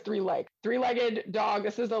who has 3 legs, 3-legged dog.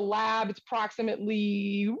 This is a lab. It's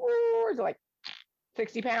approximately,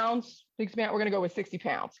 60 pounds. We're going to go with 60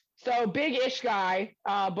 pounds. So big-ish guy,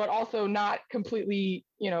 but also not completely,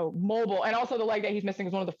 mobile. And also the leg that he's missing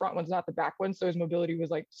is one of the front ones, not the back one. So his mobility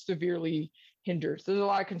was severely hindered. So there's a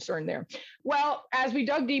lot of concern there. Well, as we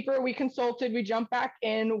dug deeper, we consulted, we jumped back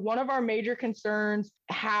in. One of our major concerns,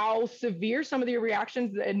 how severe some of the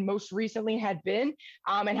reactions that most recently had been,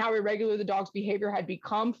 and how irregular the dog's behavior had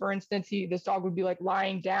become. For instance, this dog would be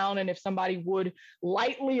lying down, and if somebody would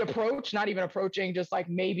lightly approach, not even approaching, just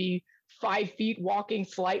maybe 5 feet walking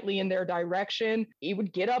slightly in their direction, he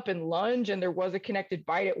would get up and lunge, and there was a connected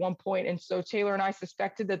bite at one point. And so Taylor and I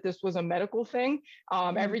suspected that this was a medical thing.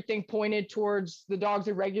 Everything pointed towards the dog's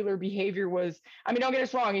irregular behavior don't get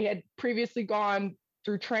us wrong, he had previously gone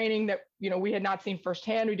through training that, we had not seen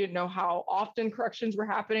firsthand. We didn't know how often corrections were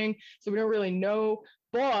happening, so we don't really know.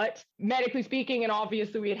 But medically speaking, and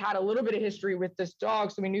obviously we had a little bit of history with this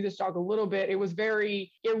dog, so we knew this dog a little bit. It was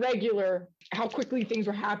very irregular how quickly things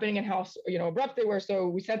were happening and how abrupt they were. So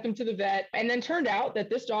we sent them to the vet, and then turned out that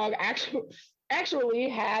this dog actually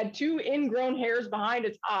had 2 ingrown hairs behind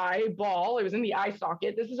its eyeball. It was in the eye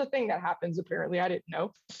socket. This is a thing that happens, apparently. I didn't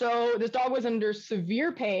know. So this dog was under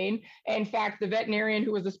severe pain. In fact, the veterinarian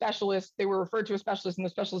who was a specialist, they were referred to a specialist, and the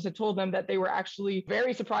specialist had told them that they were actually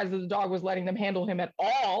very surprised that the dog was letting them handle him at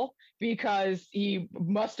all, because he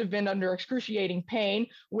must have been under excruciating pain,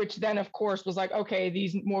 which then, of course, was okay,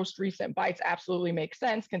 these most recent bites absolutely make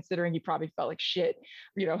sense, considering he probably felt like shit,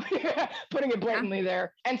 putting it blatantly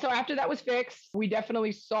there. And so after that was fixed, we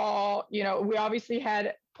definitely saw, we obviously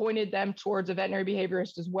had pointed them towards a veterinary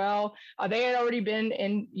behaviorist as well. They had already been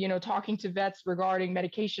in, talking to vets regarding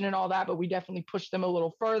medication and all that, but we definitely pushed them a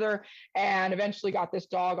little further and eventually got this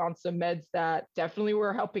dog on some meds that definitely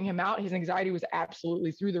were helping him out. His anxiety was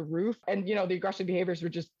absolutely through the roof. And, the aggressive behaviors were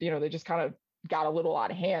just, they just kind of got a little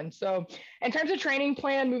out of hand. So in terms of training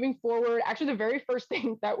plan moving forward, actually the very first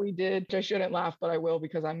thing that we did, which I shouldn't laugh, but I will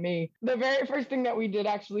because I'm me. The very first thing that we did,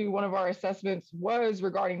 actually, one of our assessments was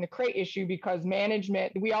regarding the crate issue, because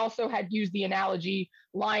management, we also had used the analogy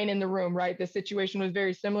lion in the room, right? The situation was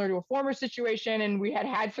very similar to a former situation, and we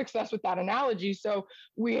had success with that analogy. So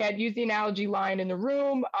we had used the analogy lion in the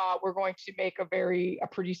room. We're going to make a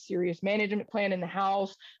pretty serious management plan in the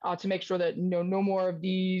house to make sure that no more of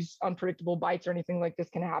these unpredictable bites or anything like this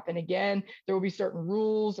can happen again. There will be certain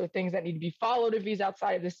rules or things that need to be followed if he's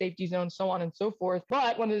outside of the safety zone, so on and so forth.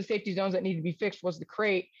 But one of the safety zones that needed to be fixed was the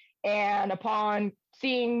crate. And upon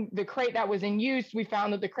seeing the crate that was in use, we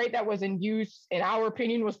found that the crate that was in use, in our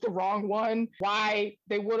opinion, was the wrong one. Why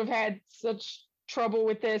they would have had such trouble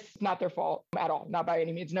with this, not their fault at all, not by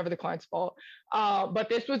any means, never the client's fault. But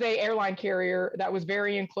this was a airline carrier that was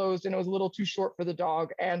very enclosed, and it was a little too short for the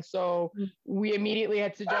dog. And so we immediately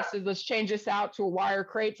had suggested, let's change this out to a wire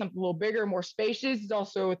crate, something a little bigger, more spacious. It's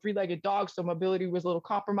also a 3-legged dog, so mobility was a little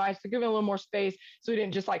compromised, to give him a little more space so he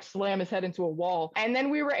didn't just slam his head into a wall. And then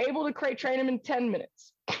we were able to crate train him in 10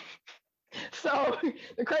 minutes. So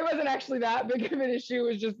the crate wasn't actually that big of an issue.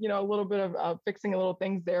 It was just, a little bit of fixing a little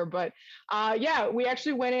things there. But yeah, we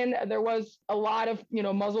actually went in. There was a lot of,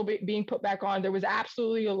 muzzle being put back on. There was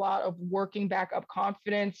absolutely a lot of working back up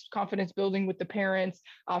confidence building with the parents,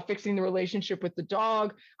 fixing the relationship with the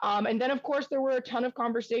dog. And then, of course, there were a ton of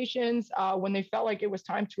conversations when they felt like it was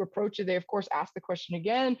time to approach it. They, of course, asked the question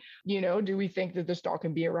again, do we think that this dog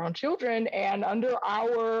can be around children? And under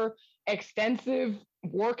our extensive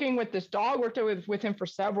working with this dog, worked with him for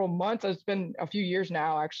several months. It's been a few years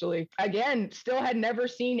now, actually. Again, still had never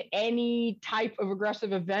seen any type of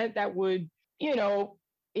aggressive event that would,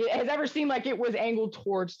 it has ever seemed like it was angled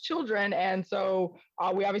towards children. And so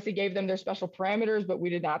we obviously gave them their special parameters, but we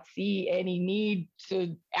did not see any need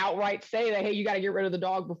to outright say that, hey, you got to get rid of the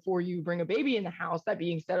dog before you bring a baby in the house. That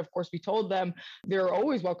being said, of course, we told them they're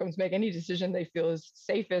always welcome to make any decision they feel is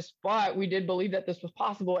safest, but we did believe that this was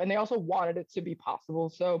possible. And they also wanted it to be possible.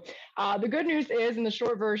 So the good news is, in the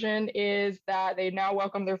short version, is that they now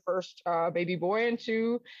welcome their first baby boy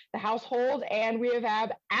into the household. And we have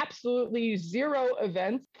had absolutely zero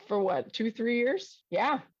events for 2-3 years.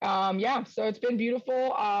 Yeah. So it's been beautiful.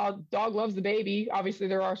 Dog loves the baby. Obviously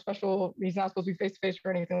there are he's not supposed to be face to face for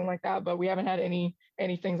anything like that, but we haven't had any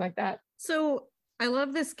things like that. So I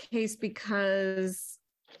love this case because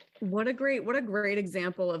what a great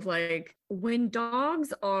example of, like, when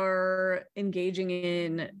dogs are engaging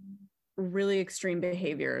in really extreme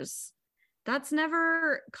behaviors, that's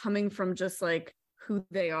never coming from just like who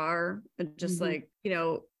they are and just like,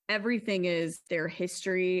 everything is their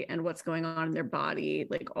history and what's going on in their body,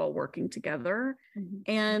 like all working together.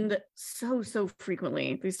 And so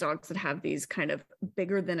frequently these dogs that have these kind of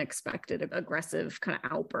bigger than expected aggressive kind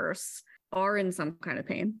of outbursts are in some kind of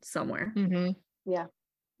pain somewhere. Yeah.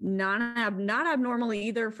 Not abnormally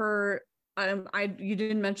either for, you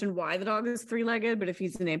didn't mention why the dog is 3-legged, but if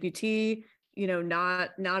he's an amputee, not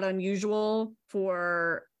unusual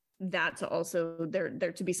for that to also there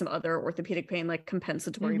to be some other orthopedic pain, like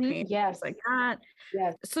compensatory pain, yes, like that.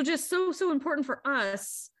 Yes. So just so important for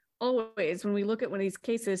us always when we look at one of these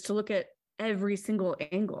cases to look at every single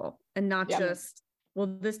angle and not just, well,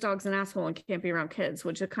 this dog's an asshole and can't be around kids,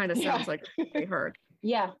 which it kind of sounds like they heard.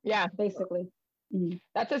 Yeah, basically.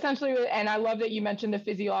 That's essentially, and I love that you mentioned the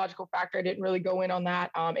physiological factor. I didn't really go in on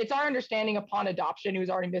that. It's our understanding upon adoption, he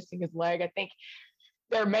was already missing his leg. I think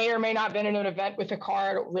there may or may not have been an event with the car.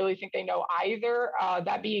 I don't really think they know either.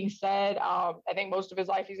 That being said, I think most of his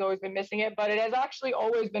life he's always been missing it, but it has actually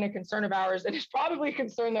always been a concern of ours. And it's probably a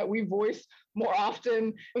concern that we voice more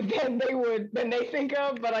often than they think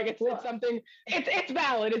of. But like it's something, it's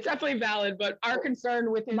valid. It's definitely valid. But our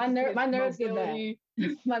concern with his nerves get that.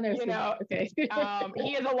 My nerves okay.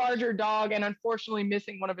 He is a larger dog and unfortunately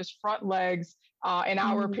missing one of his front legs. In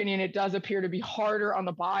our opinion, it does appear to be harder on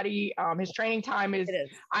the body. His training time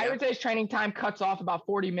I would say his training time cuts off about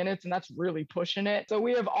 40 minutes, and that's really pushing it. So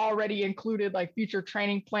we have already included like future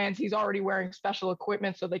training plans. He's already wearing special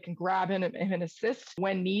equipment so they can grab him and assist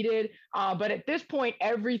when needed. But at this point,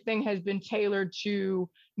 everything has been tailored to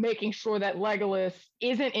making sure that Legolas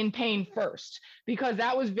isn't in pain first, because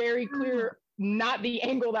that was very clear. Not the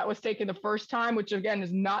angle that was taken the first time, which again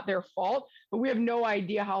is not their fault, but we have no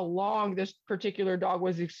idea how long this particular dog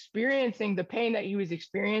was experiencing the pain that he was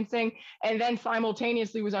experiencing, and then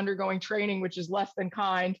simultaneously was undergoing training, which is less than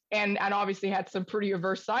kind, and obviously had some pretty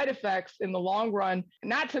adverse side effects in the long run,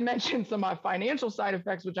 not to mention some financial side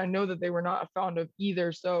effects, which I know that they were not fond of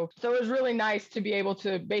either. So it was really nice to be able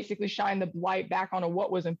to basically shine the light back on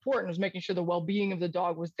what was important, was making sure the well-being of the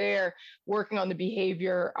dog was there, working on the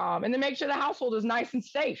behavior, and then make sure the household is nice and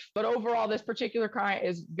safe. But overall, this particular client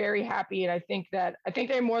is very happy, and I think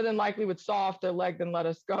they more than likely would saw off their leg than let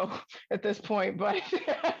us go at this point. But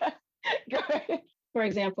go ahead. For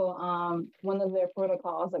example, one of their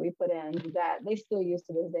protocols that we put in that they still use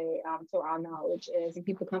to this day, to our knowledge, is if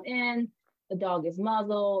people come in, the dog is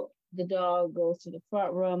muzzled, the dog goes to the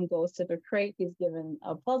front room, goes to the crate, he's given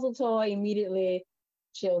a puzzle toy immediately,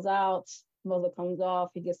 chills out, muzzle comes off,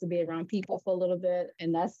 he gets to be around people for a little bit,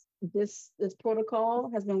 and that's this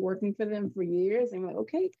protocol has been working for them for years. And we're like,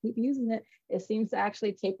 okay, keep using it. It seems to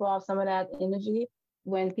actually taper off some of that energy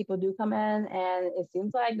when people do come in. And it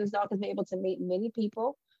seems like this dog has been able to meet many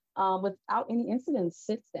people without any incidents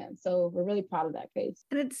since then. So we're really proud of that case.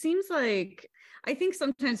 And it seems like, I think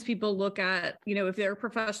sometimes people look at, if they're a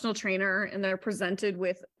professional trainer and they're presented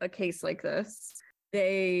with a case like this,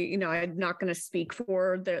 they, I'm not going to speak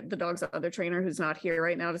for the dog's other trainer who's not here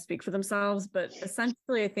right now to speak for themselves, but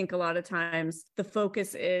essentially I think a lot of times the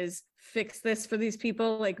focus is fix this for these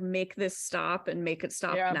people, like make this stop and make it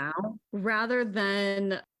stop now, rather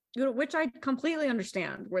than which I completely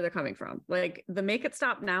understand where they're coming from. Like the make it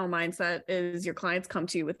stop now mindset is your clients come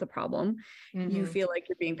to you with the problem. You feel like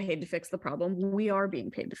you're being paid to fix the problem. We are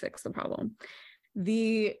being paid to fix the problem.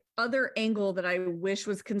 The other angle that I wish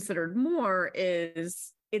was considered more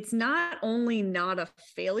is it's not only not a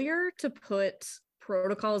failure to put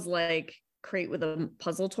protocols like crate with a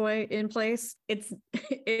puzzle toy in place.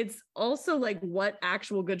 It's also like what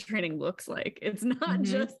actual good training looks like. It's not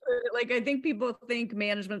just like, I think people think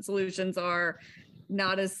management solutions are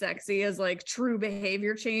not as sexy as like true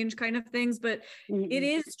behavior change kind of things, but it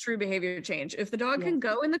is true behavior change. If the dog can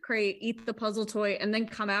go in the crate, eat the puzzle toy, and then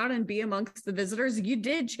come out and be amongst the visitors, you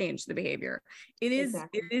did change the behavior. It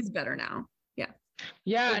is better now.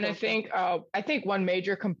 Yeah. And I think one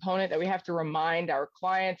major component that we have to remind our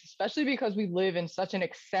clients, especially because we live in such an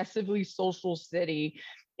excessively social city,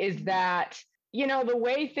 is that, you know, the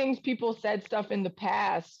way people said stuff in the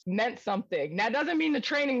past meant something. That doesn't mean the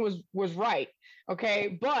training was right.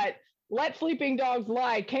 Okay. But let sleeping dogs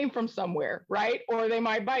lie came from somewhere, right? Or they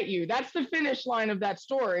might bite you. That's the finish line of that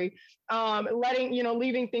story.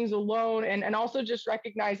 Leaving things alone and also just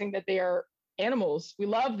recognizing that they are animals. We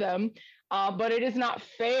love them. But it is not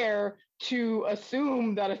fair to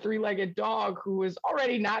assume that a three-legged dog who is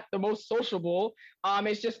already not the most sociable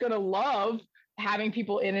is just going to love having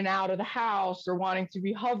people in and out of the house or wanting to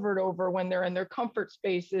be hovered over when they're in their comfort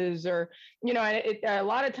spaces, or, you know, a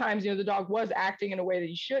lot of times, you know, the dog was acting in a way that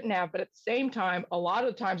he shouldn't have, but at the same time, a lot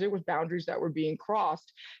of times it was boundaries that were being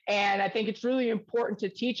crossed. And I think it's really important to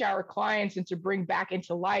teach our clients and to bring back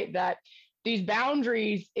into light that these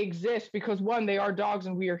boundaries exist because, one, they are dogs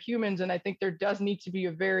and we are humans. And I think there does need to be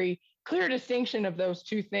a very clear distinction of those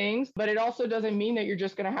two things. But it also doesn't mean that you're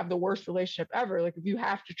just going to have the worst relationship ever. Like if you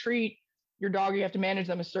have to treat your dog, you have to manage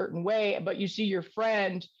them a certain way, but you see your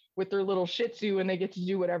friend with their little Shih Tzu and they get to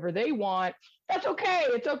do whatever they want, that's okay.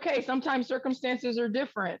 It's okay. Sometimes circumstances are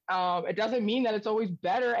different. It doesn't mean that it's always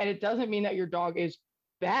better. And it doesn't mean that your dog is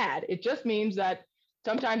bad. It just means that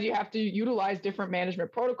sometimes you have to utilize different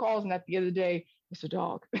management protocols. And at the end of the day, it's a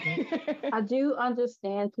dog. I do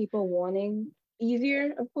understand people wanting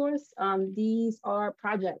easier, of course. These are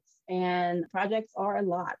projects and projects are a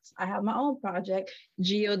lot. I have my own project.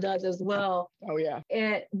 Gio does as well. Oh yeah.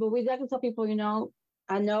 But we definitely tell people, you know,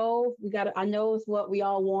 I know it's what we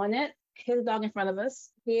all wanted. Here's a dog in front of us.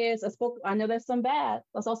 I know there's some bad.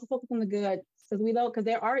 Let's also focus on the good. Because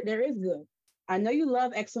there is good. I know you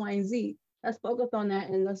love X, Y, and Z. Let's focus on that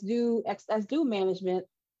and let's do management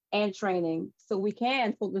and training so we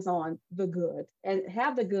can focus on the good and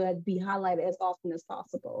have the good be highlighted as often as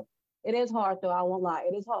possible. It is hard though, I won't lie.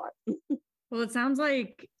 It is hard. Well, it sounds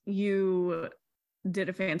like you did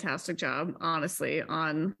a fantastic job, honestly,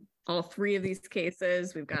 on all three of these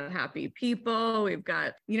cases. We've got happy people. We've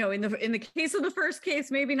got, you know, in the case of the first case,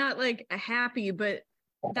 maybe not like a happy, but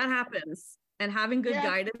that happens. And having good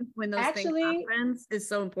guidance when those things happen is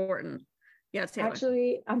so important. Yes, Taylor.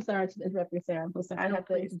 Actually, I'm sorry to interrupt you, Sarah. I'm sorry. I have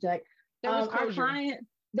to interject.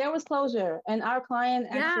 There was closure, and our client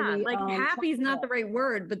actually, happy is not the right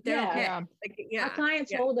word, but they're okay. Our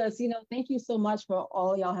client told us, you know, thank you so much for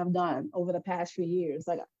all y'all have done over the past few years.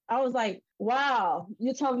 Like, I was like, wow,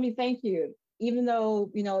 you're telling me thank you, even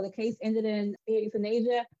though, you know, the case ended in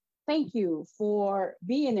euthanasia. Thank you for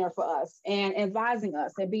being there for us and advising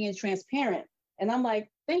us and being transparent. And I'm like,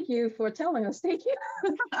 thank you for telling us. Thank you.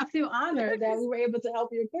 I feel honored that we were able to help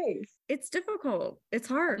your case. It's difficult. It's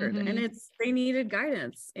hard. And they needed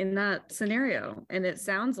guidance in that scenario. And it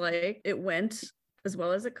sounds like it went as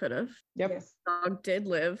well as it could have. Yep. Yes. Dog did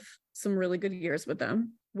live some really good years with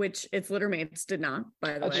them, which its litter mates did not,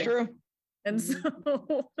 by the way. That's true. And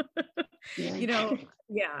so, you know,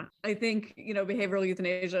 I think, you know, behavioral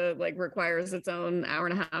euthanasia like requires its own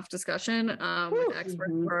hour-and-a-half discussion with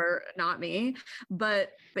experts who are not me. But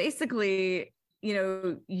basically, you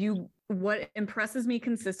know, what impresses me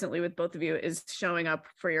consistently with both of you is showing up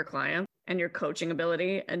for your client and your coaching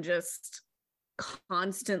ability and just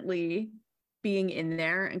constantly being in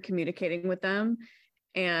there and communicating with them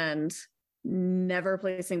and never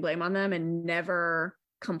placing blame on them and never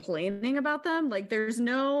complaining about them. Like there's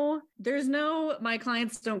no my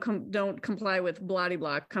clients don't comply with blah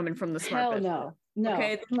blah coming from the smart business. No.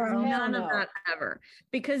 Okay, there's none of that ever,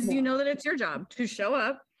 because you know that it's your job to show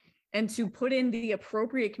up and to put in the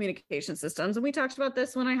appropriate communication systems. And we talked about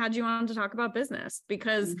this when I had you on to talk about business,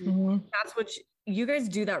 because that's what you guys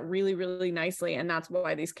do that really, really nicely. And that's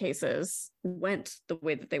why these cases went the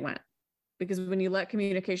way that they went, because when you let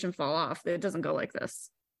communication fall off, it doesn't go like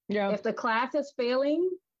this. Yeah. If the class is failing,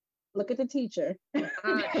 look at the teacher.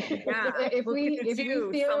 If we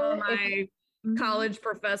feel some of my college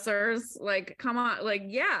professors. Like, come on, like,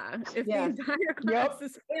 yeah, if the entire class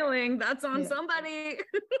is failing, that's on somebody.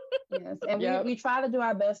 Yes, and we try to do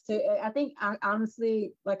our best to. I think,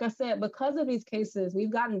 honestly, like I said, because of these cases,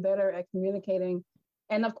 we've gotten better at communicating,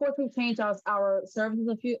 and of course, we've changed our services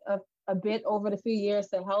a bit over the few years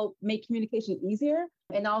to help make communication easier,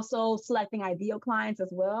 and also selecting ideal clients as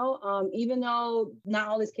well. Even though not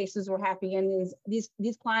all these cases were happy endings, these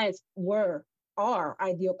clients are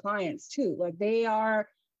ideal clients too. Like they are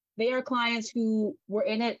clients who were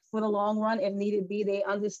in it for the long run if needed be. They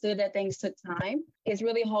understood that things took time. It's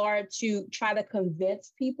really hard to try to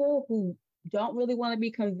convince people who don't really want to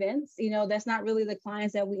be convinced. That's not really the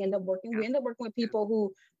clients that we end up working. We end up working with people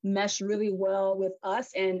who mesh really well with us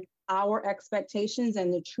and our expectations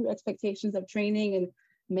and the true expectations of training and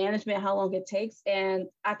management, how long it takes. And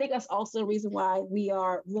I think that's also the reason why we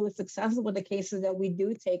are really successful with the cases that we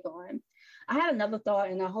do take on. I had another thought,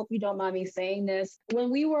 and I hope you don't mind me saying this. When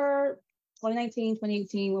we were 2019,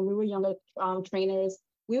 2018, when we were younger trainers,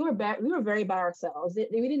 we were very by ourselves.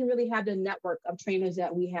 We didn't really have the network of trainers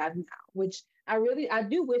that we have now, which I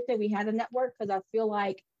do wish that we had a network, because I feel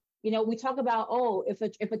like, we talk about,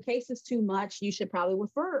 if a case is too much, you should probably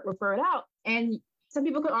refer it out. And some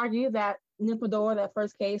people could argue that Nymphadora, that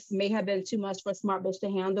first case, may have been too much for Smart Bitch to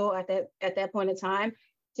handle at that point in time.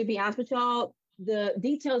 To be honest with y'all, the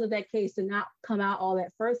details of that case did not come out all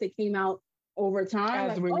at first. It came out over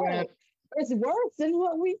time. As we went. It's worse than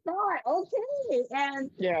what we thought. Okay. And,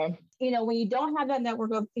 when you don't have that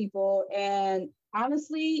network of people, and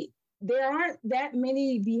honestly, there aren't that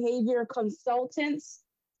many behavior consultants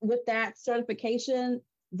with that certification.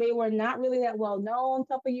 They were not really that well known a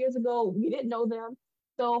couple of years ago. We didn't know them.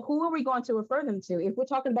 So who are we going to refer them to? If we're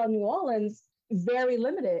talking about New Orleans, very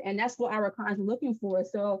limited. And that's what our clients are looking for.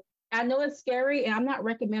 So I know it's scary, and I'm not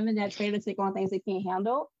recommending that trainers take on things they can't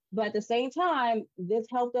handle. But at the same time, this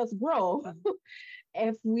helped us grow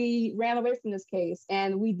if we ran away from this case.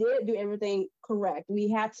 And we did do everything correct. We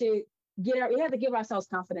had to give ourselves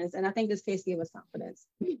confidence. And I think this case gave us confidence.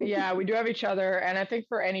 Yeah, we do have each other. And I think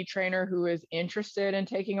for any trainer who is interested in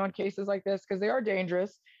taking on cases like this, because they are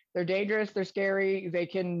dangerous, they're scary, they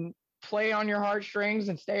can play on your heartstrings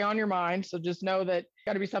and stay on your mind. So just know that it's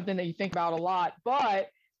got to be something that you think about a lot. But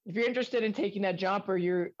if you're interested in taking that jump, or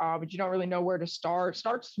but you don't really know where to start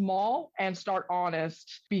small and start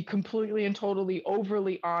honest. Be completely and totally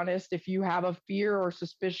overly honest. If you have a fear or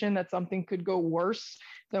suspicion that something could go worse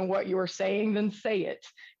than what you are saying, then say it,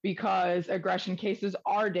 because aggression cases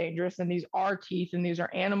are dangerous, and these are teeth, and these are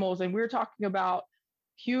animals. And we're talking about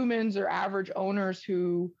humans or average owners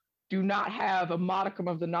who do not have a modicum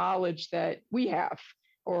of the knowledge that we have,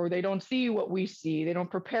 or they don't see what we see. They don't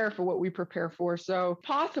prepare for what we prepare for. So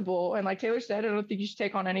possible. And like Taylor said, I don't think you should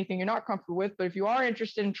take on anything you're not comfortable with, but if you are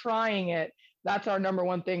interested in trying it, that's our number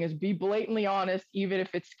one thing, is be blatantly honest, even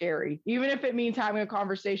if it's scary, even if it means having a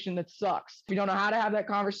conversation that sucks. If you don't know how to have that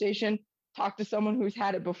conversation, talk to someone who's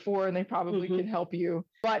had it before, and they probably can help you.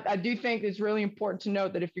 But I do think it's really important to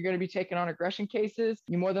note that if you're going to be taking on aggression cases,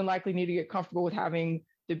 you more than likely need to get comfortable with having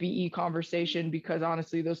the BE conversation, because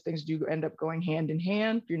honestly, those things do end up going hand in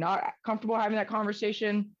hand. If you're not comfortable having that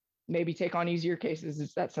conversation, maybe take on easier cases.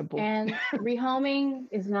 It's that simple. And rehoming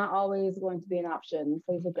is not always going to be an option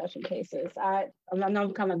for these aggression cases. I'm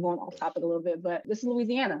kind of going off topic a little bit, but this is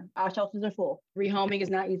Louisiana. Our shelters are full. Rehoming is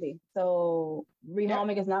not easy. So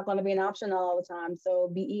rehoming is not going to be an option all the time. So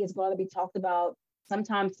BE is going to be talked about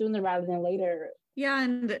sometimes sooner rather than later. Yeah,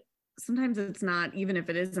 and sometimes it's not, even if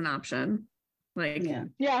it is an option. Like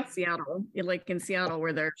Seattle, like in Seattle,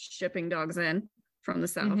 where they're shipping dogs in from the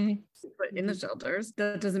South, but in the shelters,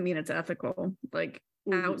 that doesn't mean it's ethical. Like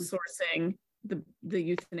outsourcing the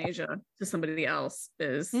euthanasia to somebody else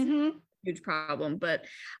is a huge problem. But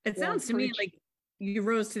it sounds to me like you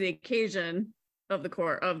rose to the occasion of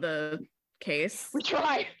the case. We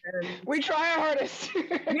try our hardest.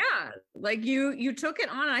 Yeah, like you took it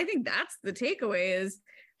on. I think that's the takeaway is,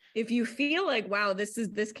 if you feel like, wow, this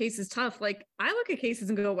case is tough, like I look at cases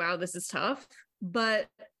and go, wow, this is tough. But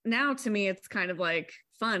now to me, it's kind of like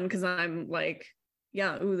fun, because I'm like,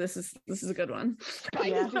 yeah, ooh, this is a good one.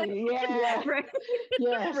 Yeah. Right.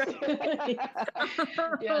 Yes. Right.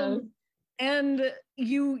 Yes. And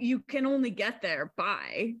you can only get there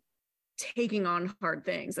by taking on hard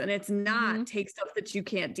things. And it's not take stuff that you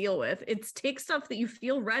can't deal with. It's take stuff that you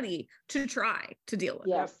feel ready to try to deal with.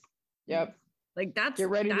 Yes. Yep. Like get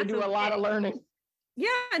ready to do a lot of learning. Yeah,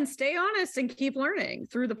 and stay honest and keep learning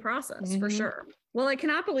through the process for sure. Well, I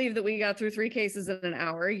cannot believe that we got through 3 cases in an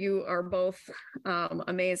hour. You are both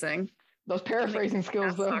amazing. Those paraphrasing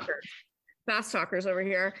skills, though. Fast talkers over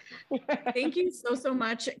here. Thank you so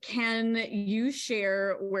much. Can you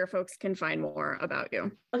share where folks can find more about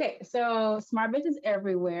you? Okay, so Smart Bitch is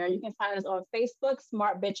everywhere. You can find us on Facebook,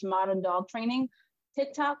 Smart Bitch Modern Dog Training,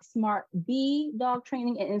 TikTok, Smart Bee Dog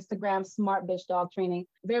Training, and Instagram, Smart Bitch Dog Training.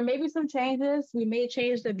 There may be some changes. We may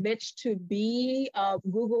change the bitch to bee.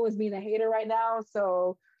 Google is being a hater right now,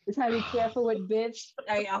 so we're trying to be careful with bitch.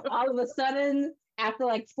 All of a sudden, after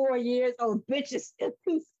like 4 years, bitch is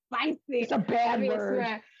too spicy. It's a bad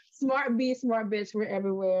word. Smart Bee, Smart Bitch, we're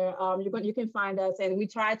everywhere. You can find us, and we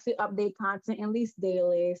try to update content at least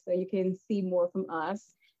daily, so you can see more from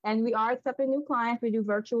us. And we are accepting new clients. We do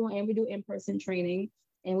virtual and we do in-person training.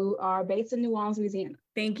 And we are based in New Orleans, Louisiana.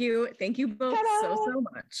 Thank you. Thank you both so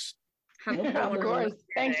much. Of course.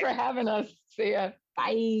 Thanks for having us. See ya.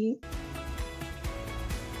 Bye.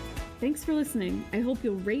 Thanks for listening. I hope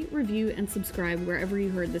you'll rate, review, and subscribe wherever you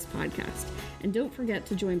heard this podcast. And don't forget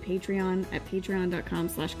to join Patreon at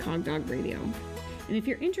patreon.com/cogdogradio. And if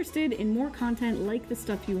you're interested in more content like the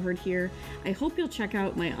stuff you heard here, I hope you'll check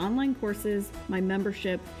out my online courses, my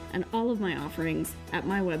membership, and all of my offerings at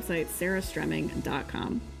my website,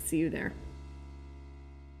 sarahstremming.com. See you there.